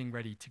 I'm getting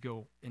ready to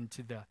go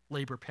into the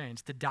labor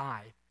pains, to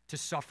die, to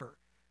suffer.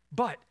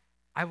 But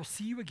I will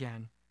see you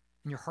again,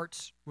 and your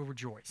hearts will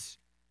rejoice,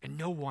 and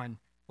no one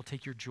will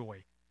take your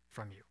joy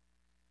from you.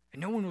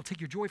 And no one will take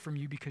your joy from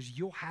you because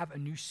you'll have a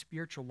new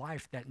spiritual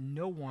life that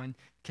no one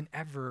can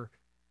ever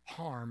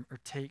harm or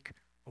take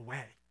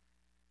away.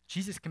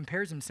 Jesus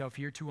compares himself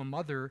here to a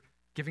mother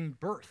giving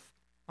birth.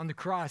 On the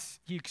cross,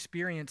 he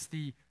experienced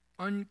the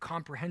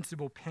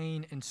incomprehensible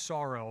pain and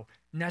sorrow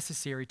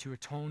necessary to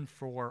atone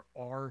for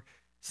our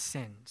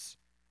sins.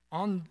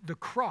 On the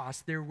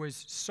cross, there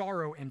was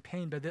sorrow and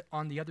pain, but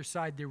on the other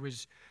side, there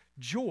was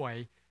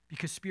joy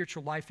because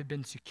spiritual life had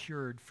been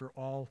secured for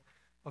all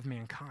of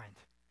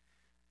mankind.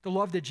 The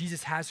love that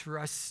Jesus has for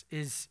us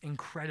is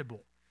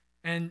incredible.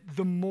 And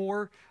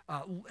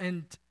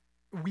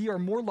we are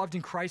more loved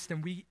in Christ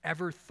than we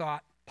ever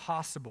thought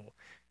possible.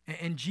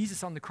 And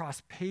Jesus on the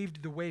cross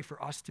paved the way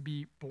for us to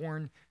be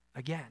born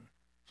again.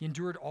 He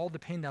endured all the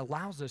pain that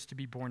allows us to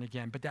be born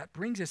again. But that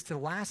brings us to the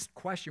last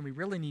question we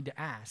really need to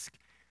ask.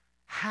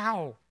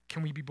 How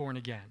can we be born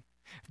again?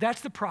 If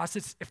that's the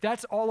process, if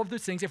that's all of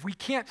those things, if we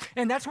can't,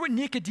 and that's what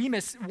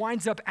Nicodemus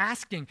winds up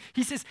asking.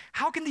 He says,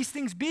 how can these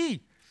things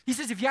be? He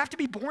says, if you have to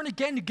be born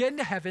again to get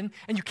into heaven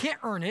and you can't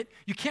earn it,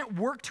 you can't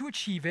work to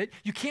achieve it,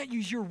 you can't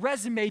use your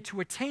resume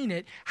to attain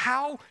it,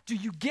 how do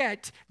you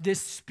get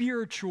this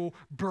spiritual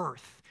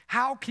birth?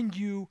 How can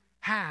you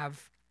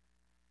have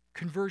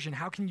conversion?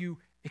 How can you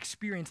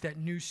experience that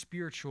new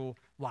spiritual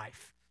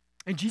life?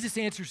 And Jesus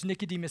answers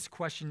Nicodemus'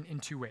 question in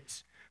two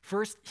ways.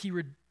 First,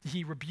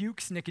 he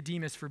rebukes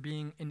Nicodemus for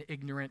being an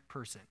ignorant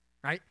person,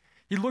 right?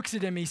 He looks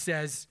at him, he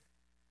says,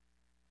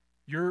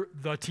 you're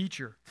the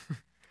teacher.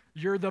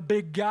 You're the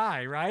big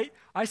guy, right?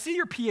 I see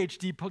your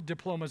PhD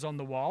diplomas on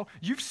the wall.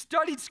 You've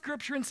studied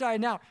scripture inside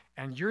and out,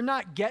 and you're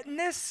not getting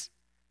this?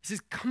 He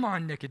says, come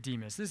on,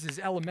 Nicodemus. This is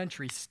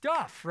elementary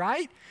stuff,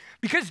 right?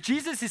 Because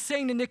Jesus is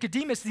saying to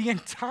Nicodemus, the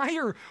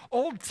entire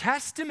Old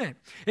Testament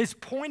is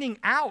pointing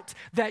out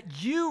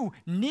that you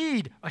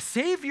need a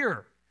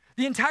Savior.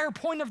 The entire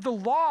point of the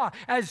law,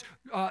 as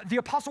the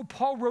Apostle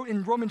Paul wrote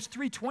in Romans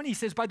 3:20, he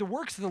says, by the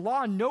works of the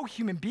law, no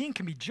human being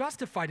can be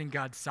justified in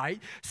God's sight,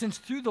 since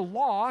through the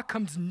law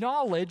comes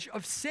knowledge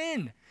of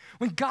sin.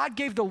 When God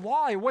gave the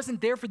law, it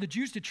wasn't there for the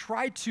Jews to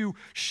try to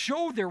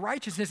show their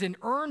righteousness and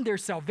earn their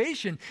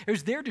salvation. It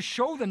was there to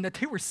show them that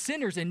they were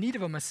sinners in need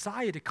of a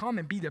Messiah to come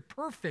and be the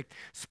perfect,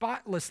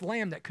 spotless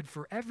lamb that could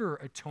forever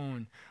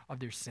atone of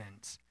their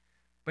sins.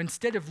 But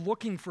instead of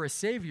looking for a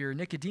Savior,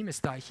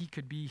 Nicodemus thought he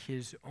could be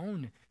his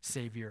own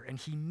Savior, and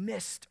he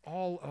missed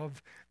all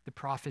of the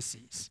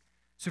prophecies.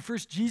 So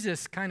first,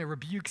 Jesus kind of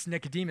rebukes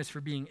Nicodemus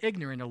for being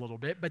ignorant a little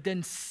bit, but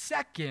then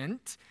second,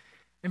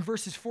 in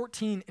verses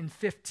 14 and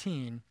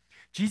 15,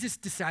 Jesus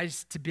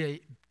decides to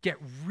get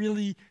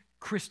really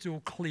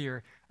crystal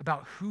clear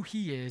about who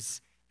he is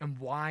and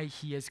why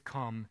he has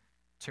come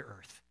to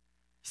earth.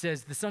 He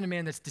says, the Son of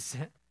Man that's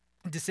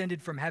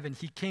descended from heaven,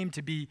 he came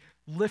to be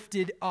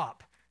lifted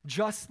up,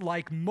 just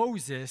like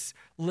Moses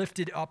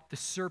lifted up the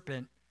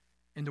serpent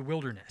in the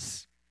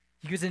wilderness.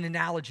 He gives an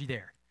analogy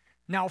there.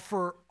 Now,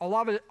 for a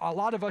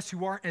lot of us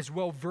who aren't as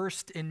well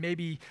versed in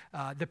maybe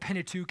the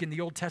Pentateuch and the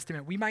Old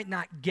Testament, we might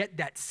not get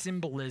that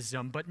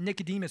symbolism, but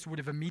Nicodemus would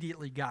have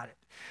immediately got it.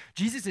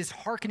 Jesus is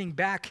hearkening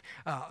back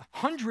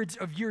hundreds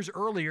of years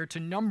earlier to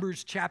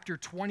Numbers chapter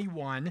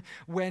 21,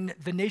 when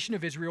the nation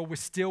of Israel was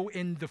still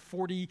in the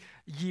 40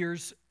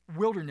 years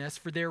wilderness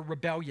for their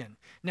rebellion.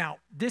 Now,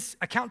 this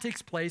account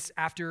takes place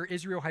after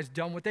Israel has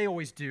done what they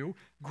always do,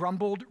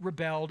 grumbled,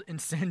 rebelled,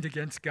 and sinned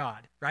against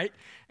God, right?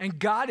 And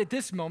God at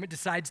this moment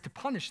decides to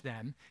punish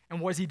them. And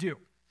what does he do?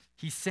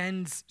 He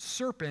sends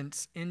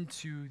serpents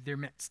into their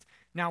midst.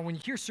 Now, when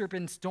you hear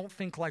serpents, don't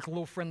think like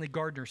little friendly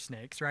gardener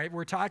snakes, right?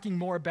 We're talking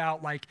more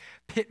about like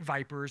pit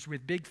vipers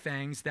with big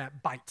fangs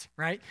that bite,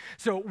 right?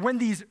 So when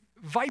these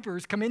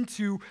vipers come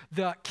into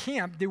the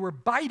camp, they were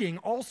biting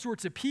all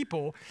sorts of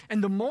people,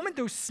 and the moment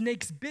those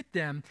snakes bit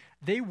them,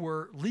 they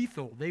were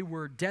lethal, they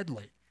were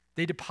deadly.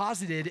 They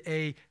deposited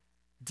a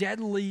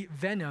deadly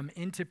venom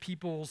into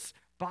people's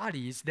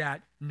bodies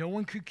that no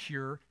one could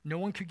cure, no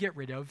one could get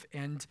rid of,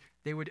 and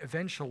they would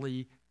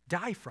eventually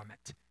die from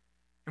it.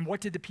 And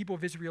what did the people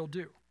of Israel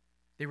do?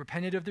 They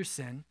repented of their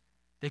sin,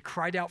 they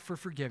cried out for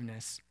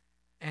forgiveness,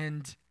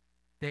 and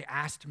they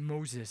asked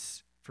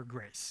Moses for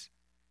grace.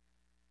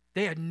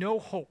 They had no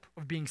hope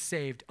of being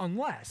saved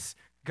unless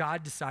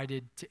God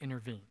decided to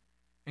intervene.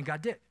 And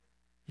God did.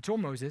 He told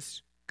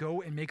Moses,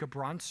 go and make a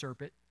bronze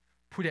serpent,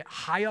 put it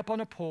high up on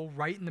a pole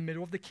right in the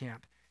middle of the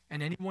camp,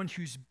 and anyone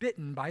who's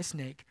bitten by a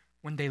snake,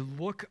 when they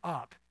look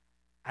up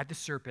at the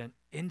serpent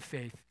in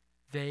faith,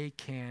 they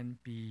can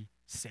be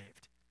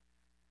saved.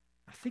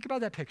 Now think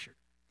about that picture.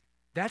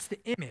 That's the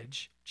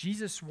image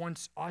Jesus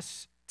wants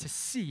us to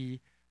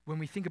see when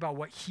we think about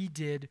what he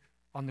did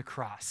on the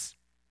cross.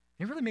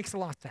 It really makes a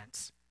lot of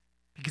sense.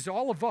 Because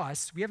all of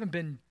us, we haven't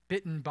been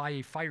bitten by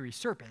a fiery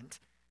serpent,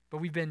 but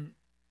we've been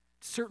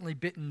certainly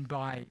bitten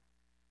by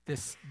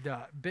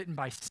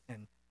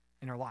sin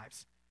in our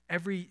lives.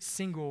 Every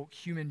single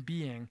human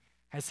being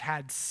has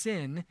had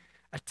sin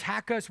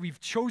attack us. We've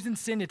chosen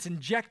sin. It's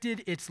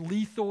injected its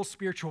lethal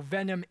spiritual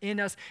venom in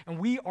us, and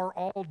we are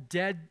all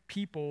dead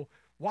people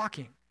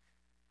walking.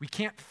 We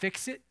can't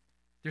fix it.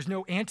 There's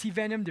no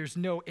anti-venom. There's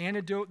no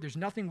antidote. There's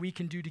nothing we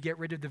can do to get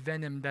rid of the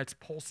venom that's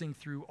pulsing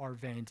through our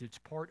veins. It's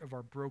part of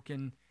our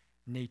broken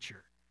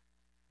nature.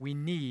 We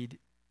need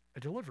a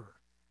deliverer.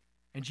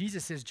 And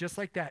Jesus says, just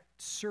like that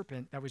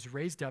serpent that was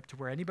raised up to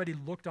where anybody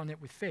looked on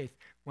it with faith,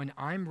 when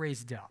I'm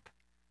raised up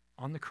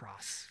on the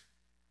cross,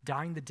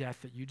 dying the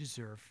death that you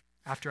deserve,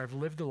 after I've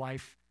lived the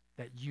life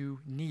that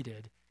you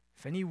needed,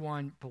 if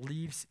anyone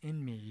believes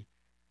in me,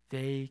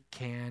 they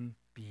can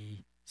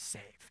be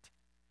saved.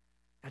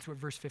 That's what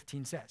verse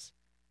 15 says.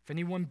 If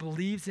anyone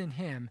believes in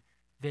him,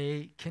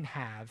 they can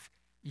have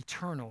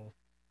eternal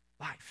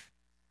life.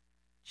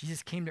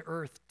 Jesus came to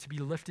earth to be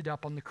lifted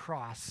up on the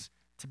cross,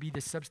 to be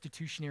the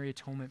substitutionary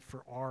atonement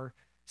for our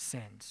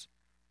sins.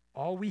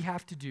 All we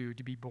have to do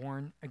to be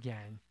born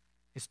again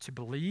is to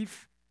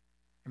believe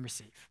and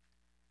receive.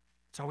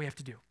 That's all we have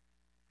to do.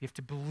 We have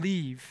to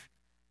believe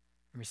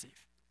and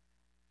receive.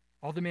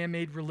 All the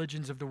man-made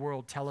religions of the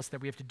world tell us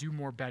that we have to do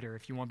more better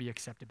if you want to be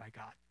accepted by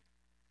God.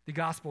 The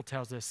gospel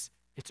tells us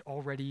it's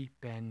already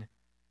been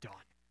done.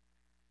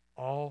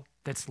 all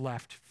that's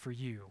left for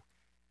you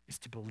is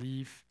to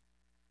believe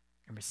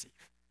and receive.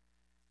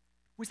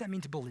 What does that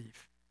mean to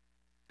believe?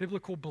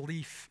 Biblical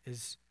belief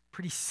is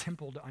pretty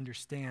simple to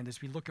understand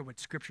as we look at what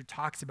Scripture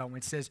talks about when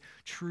it says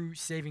true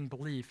saving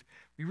belief.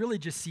 We really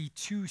just see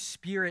two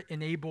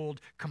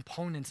Spirit-enabled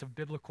components of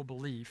biblical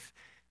belief.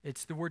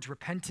 It's the words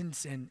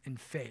repentance and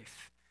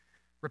faith.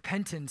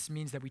 Repentance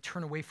means that we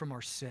turn away from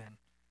our sin.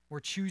 We're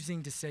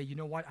choosing to say, you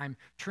know what, I'm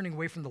turning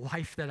away from the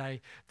life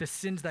the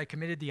sins that I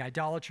committed, the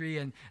idolatry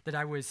and that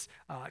I was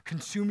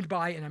consumed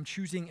by, and I'm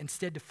choosing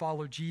instead to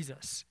follow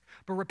Jesus.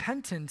 But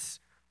repentance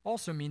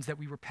also means that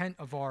we repent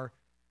of our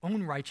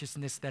own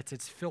righteousness that's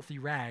its filthy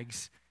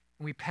rags,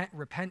 and we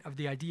repent of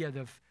the idea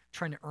of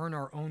trying to earn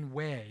our own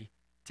way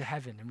to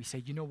heaven. And we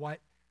say, you know what,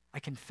 I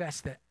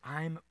confess that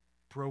I'm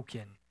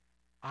broken.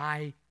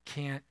 I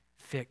can't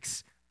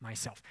fix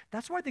myself.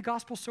 That's why the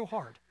gospel's so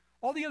hard.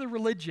 All the other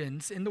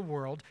religions in the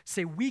world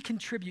say we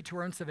contribute to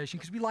our own salvation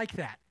because we like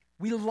that.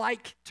 We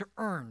like to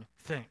earn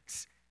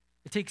things.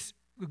 It takes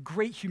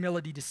great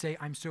humility to say,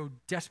 I'm so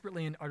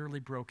desperately and utterly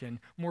broken,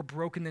 more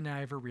broken than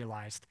I ever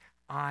realized.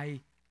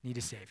 I need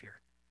a Savior.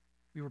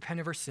 We repent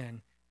of our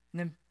sin, and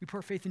then we put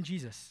our faith in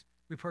Jesus.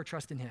 We put our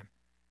trust in him.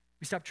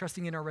 We stop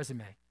trusting in our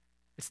resume.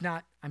 It's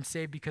not, I'm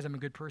saved because I'm a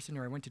good person,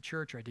 or I went to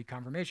church, or I did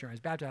confirmation, or I was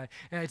baptized.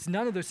 And it's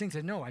none of those things.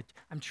 No,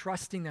 I'm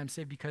trusting that I'm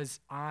saved because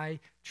I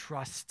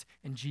trust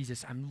in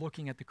Jesus. I'm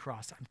looking at the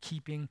cross. I'm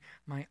keeping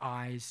my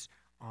eyes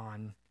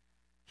on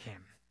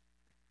him.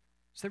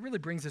 So that really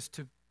brings us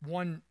to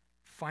one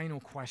final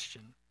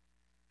question.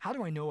 How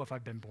do I know if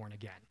I've been born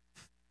again?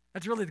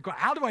 That's really the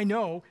question. How do I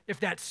know if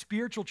that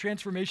spiritual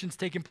transformation's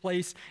taken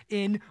place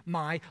in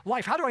my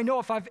life? How do I know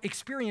if I've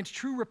experienced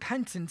true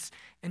repentance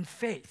and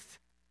faith?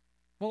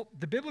 Well,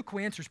 the biblical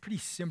answer is pretty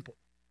simple.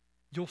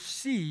 You'll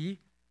see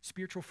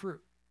spiritual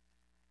fruit.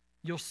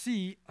 You'll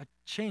see a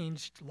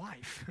changed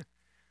life.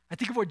 I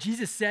think of what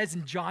Jesus says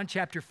in John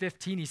chapter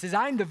 15. He says,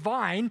 I'm the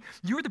vine,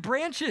 you're the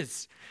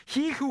branches.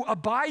 He who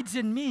abides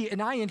in me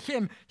and I in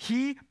him,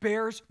 he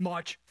bears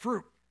much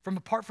fruit.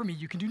 Apart from me,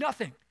 you can do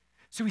nothing.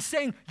 So he's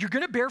saying, you're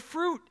going to bear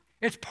fruit.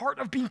 It's part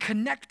of being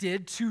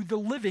connected to the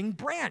living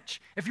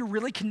branch. If you're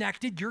really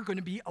connected, you're going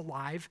to be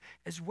alive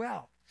as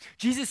well.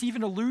 Jesus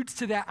even alludes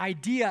to that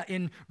idea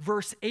in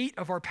verse 8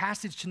 of our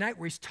passage tonight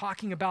where he's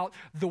talking about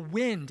the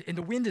wind, and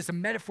the wind is a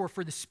metaphor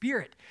for the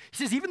Spirit. He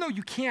says, even though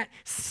you can't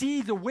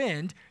see the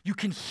wind, you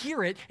can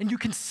hear it and you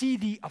can see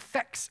the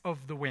effects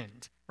of the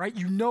wind, right?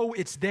 You know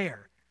it's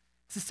there.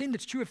 It's the same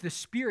that's true if the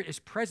Spirit is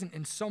present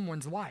in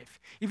someone's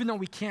life. Even though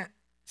we can't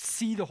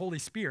see the Holy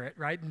Spirit,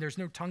 right? And there's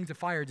no tongues of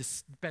fire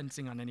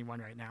dispensing on anyone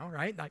right now,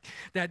 right? Like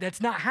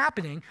that's not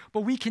happening,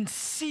 but we can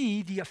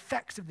see the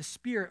effects of the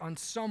Spirit on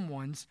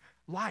someone's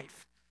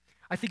life.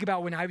 I think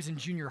about when I was in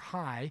junior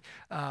high,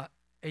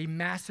 a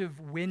massive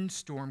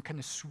windstorm kind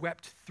of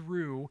swept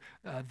through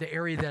the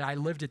area that I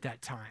lived at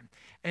that time.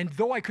 And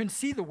though I couldn't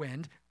see the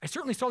wind, I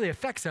certainly saw the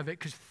effects of it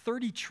because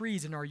 30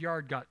 trees in our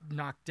yard got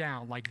knocked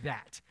down like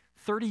that.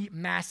 30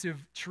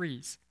 massive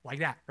trees like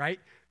that, right?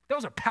 That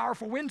was a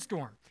powerful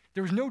windstorm.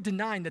 There was no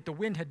denying that the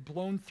wind had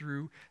blown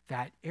through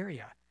that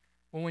area.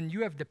 Well, when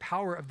you have the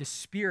power of the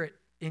Spirit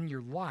in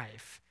your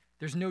life,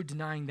 there's no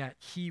denying that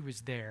he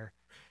was there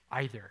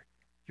either.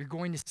 You're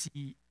going to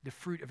see the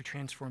fruit of a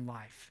transformed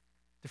life.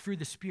 The fruit of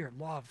the Spirit,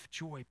 love,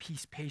 joy,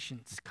 peace,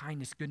 patience,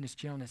 kindness, goodness,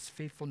 gentleness,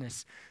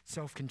 faithfulness,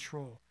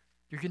 self-control.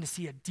 You're going to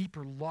see a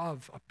deeper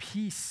love, a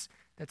peace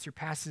that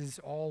surpasses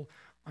all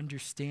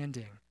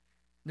understanding.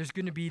 There's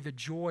going to be the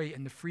joy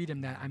and the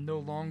freedom that I'm no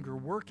longer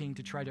working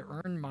to try to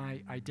earn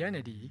my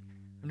identity.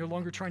 I'm no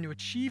longer trying to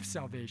achieve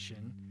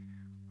salvation.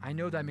 I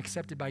know that I'm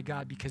accepted by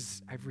God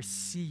because I've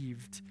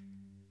received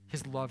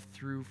his love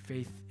through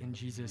faith in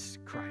Jesus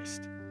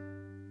Christ.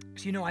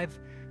 So, I have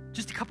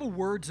just a couple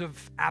words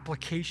of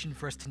application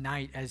for us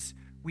tonight as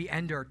we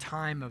end our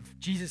time of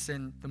Jesus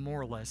and the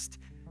moralist.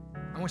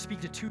 I want to speak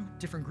to two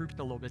different groups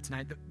a little bit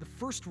tonight. The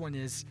first one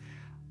is,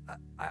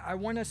 I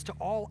want us to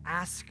all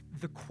ask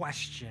the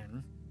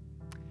question,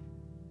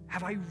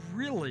 have I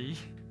really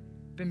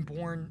been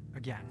born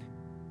again?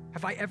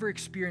 Have I ever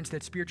experienced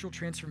that spiritual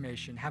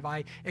transformation? Have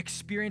I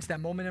experienced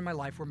that moment in my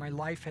life where my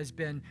life has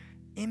been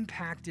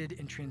impacted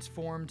and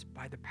transformed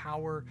by the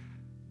power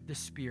of the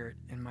Spirit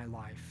in my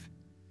life?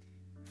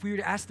 If we were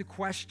to ask the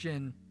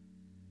question,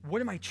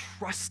 what am I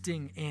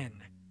trusting in?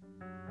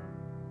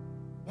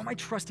 What am I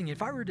trusting in?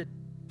 If I were to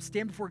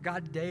stand before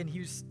God today and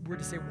he were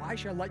to say, why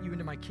should I let you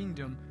into my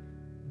kingdom?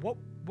 What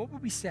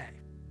would we say?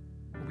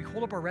 Would we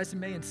hold up our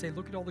resume and say,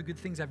 look at all the good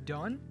things I've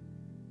done?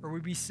 Or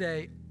would we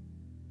say,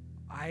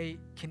 I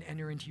can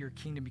enter into your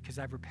kingdom because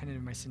I've repented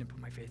of my sin and put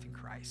my faith in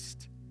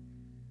Christ?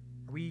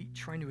 Are we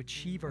trying to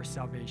achieve our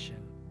salvation,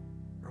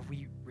 or have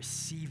we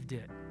received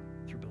it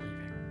through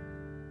believing?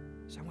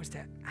 So I want us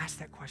to ask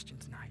that question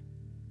tonight.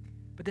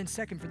 But then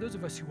second, for those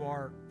of us who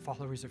are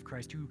followers of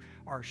Christ, who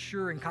are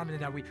sure and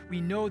confident that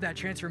we know that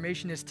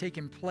transformation has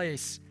taken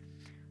place,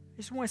 I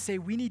just want to say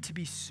we need to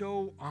be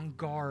so on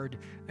guard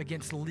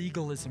against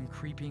legalism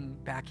creeping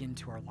back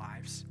into our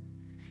lives.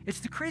 It's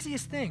the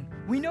craziest thing.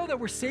 We know that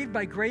we're saved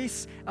by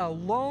grace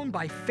alone,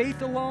 by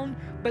faith alone,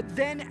 but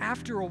then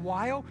after a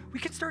while, we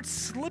can start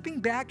slipping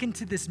back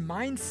into this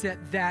mindset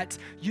that,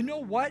 you know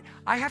what?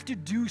 I have to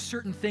do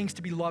certain things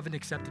to be loved and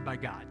accepted by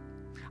God.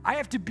 I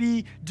have to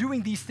be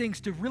doing these things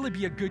to really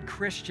be a good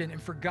Christian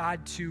and for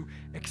God to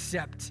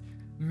accept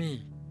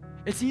me.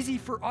 It's easy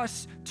for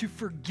us to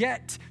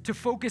forget to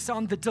focus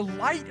on the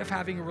delight of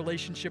having a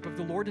relationship with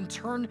the Lord and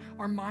turn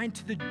our mind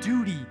to the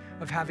duty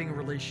of having a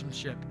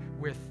relationship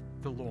with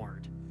the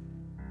Lord.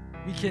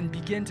 We can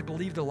begin to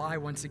believe the lie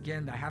once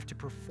again that I have to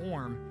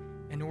perform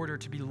in order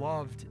to be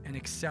loved and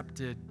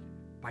accepted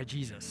by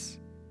Jesus.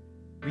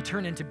 We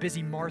turn into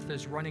busy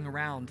Marthas running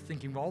around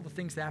thinking of all the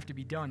things that have to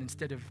be done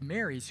instead of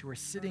Marys who are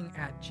sitting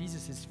at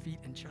Jesus' feet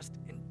and just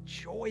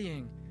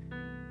enjoying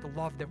the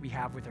love that we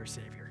have with our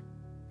Savior.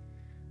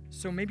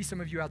 So maybe some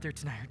of you out there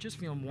tonight are just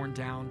feeling worn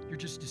down, you're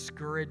just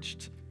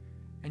discouraged,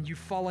 and you've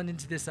fallen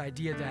into this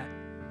idea that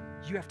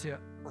you have to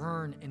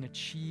earn and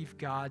achieve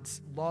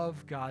God's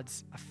love,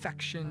 God's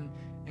affection,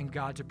 and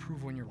God's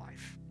approval in your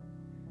life.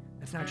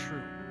 That's not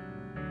true.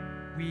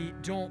 We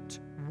don't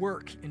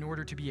work in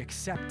order to be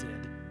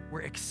accepted.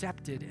 We're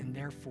accepted, and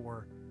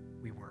therefore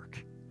we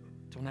work.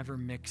 Don't ever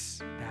mix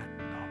that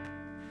up.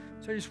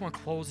 So I just want to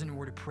close in a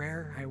word of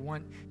prayer. I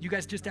want you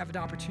guys just to have an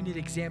opportunity to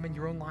examine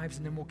your own lives,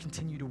 and then we'll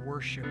continue to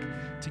worship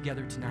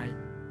together tonight.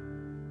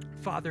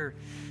 Father,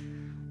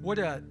 what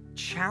a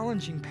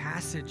challenging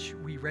passage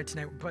we read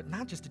tonight, but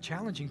not just a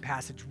challenging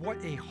passage,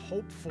 what a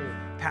hopeful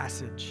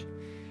passage.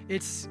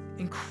 It's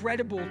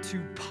incredible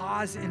to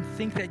pause and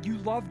think that you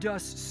loved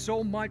us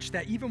so much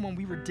that even when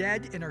we were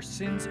dead in our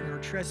sins and our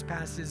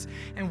trespasses,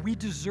 and we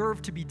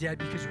deserve to be dead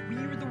because we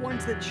were the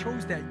ones that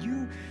chose that,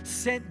 you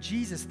sent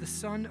Jesus, the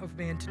Son of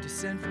Man, to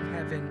descend from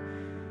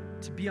heaven,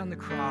 to be on the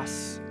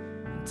cross,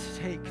 and to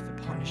take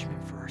the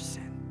punishment for our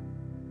sin.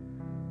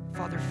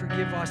 Father,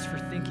 forgive us for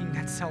thinking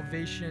that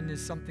salvation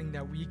is something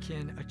that we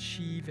can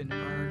achieve and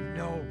earn.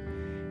 No,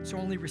 it's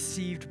only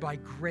received by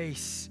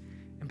grace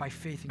and by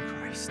faith in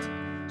Christ.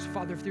 So,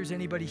 Father, if there's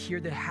anybody here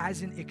that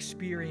hasn't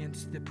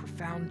experienced the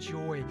profound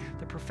joy,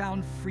 the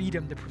profound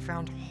freedom, the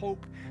profound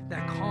hope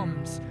that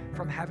comes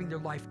from having their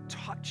life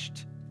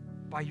touched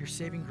by your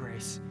saving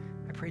grace,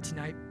 I pray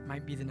tonight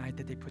might be the night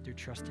that they put their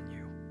trust in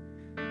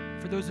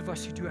you. For those of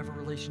us who do have a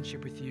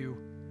relationship with you,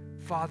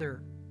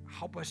 Father,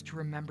 help us to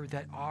remember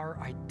that our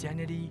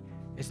identity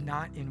is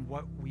not in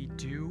what we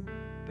do,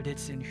 but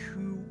it's in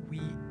who we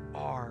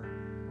are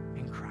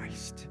in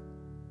Christ.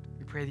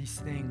 We pray these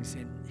things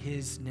in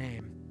his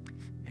name.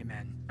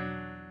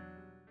 Amen.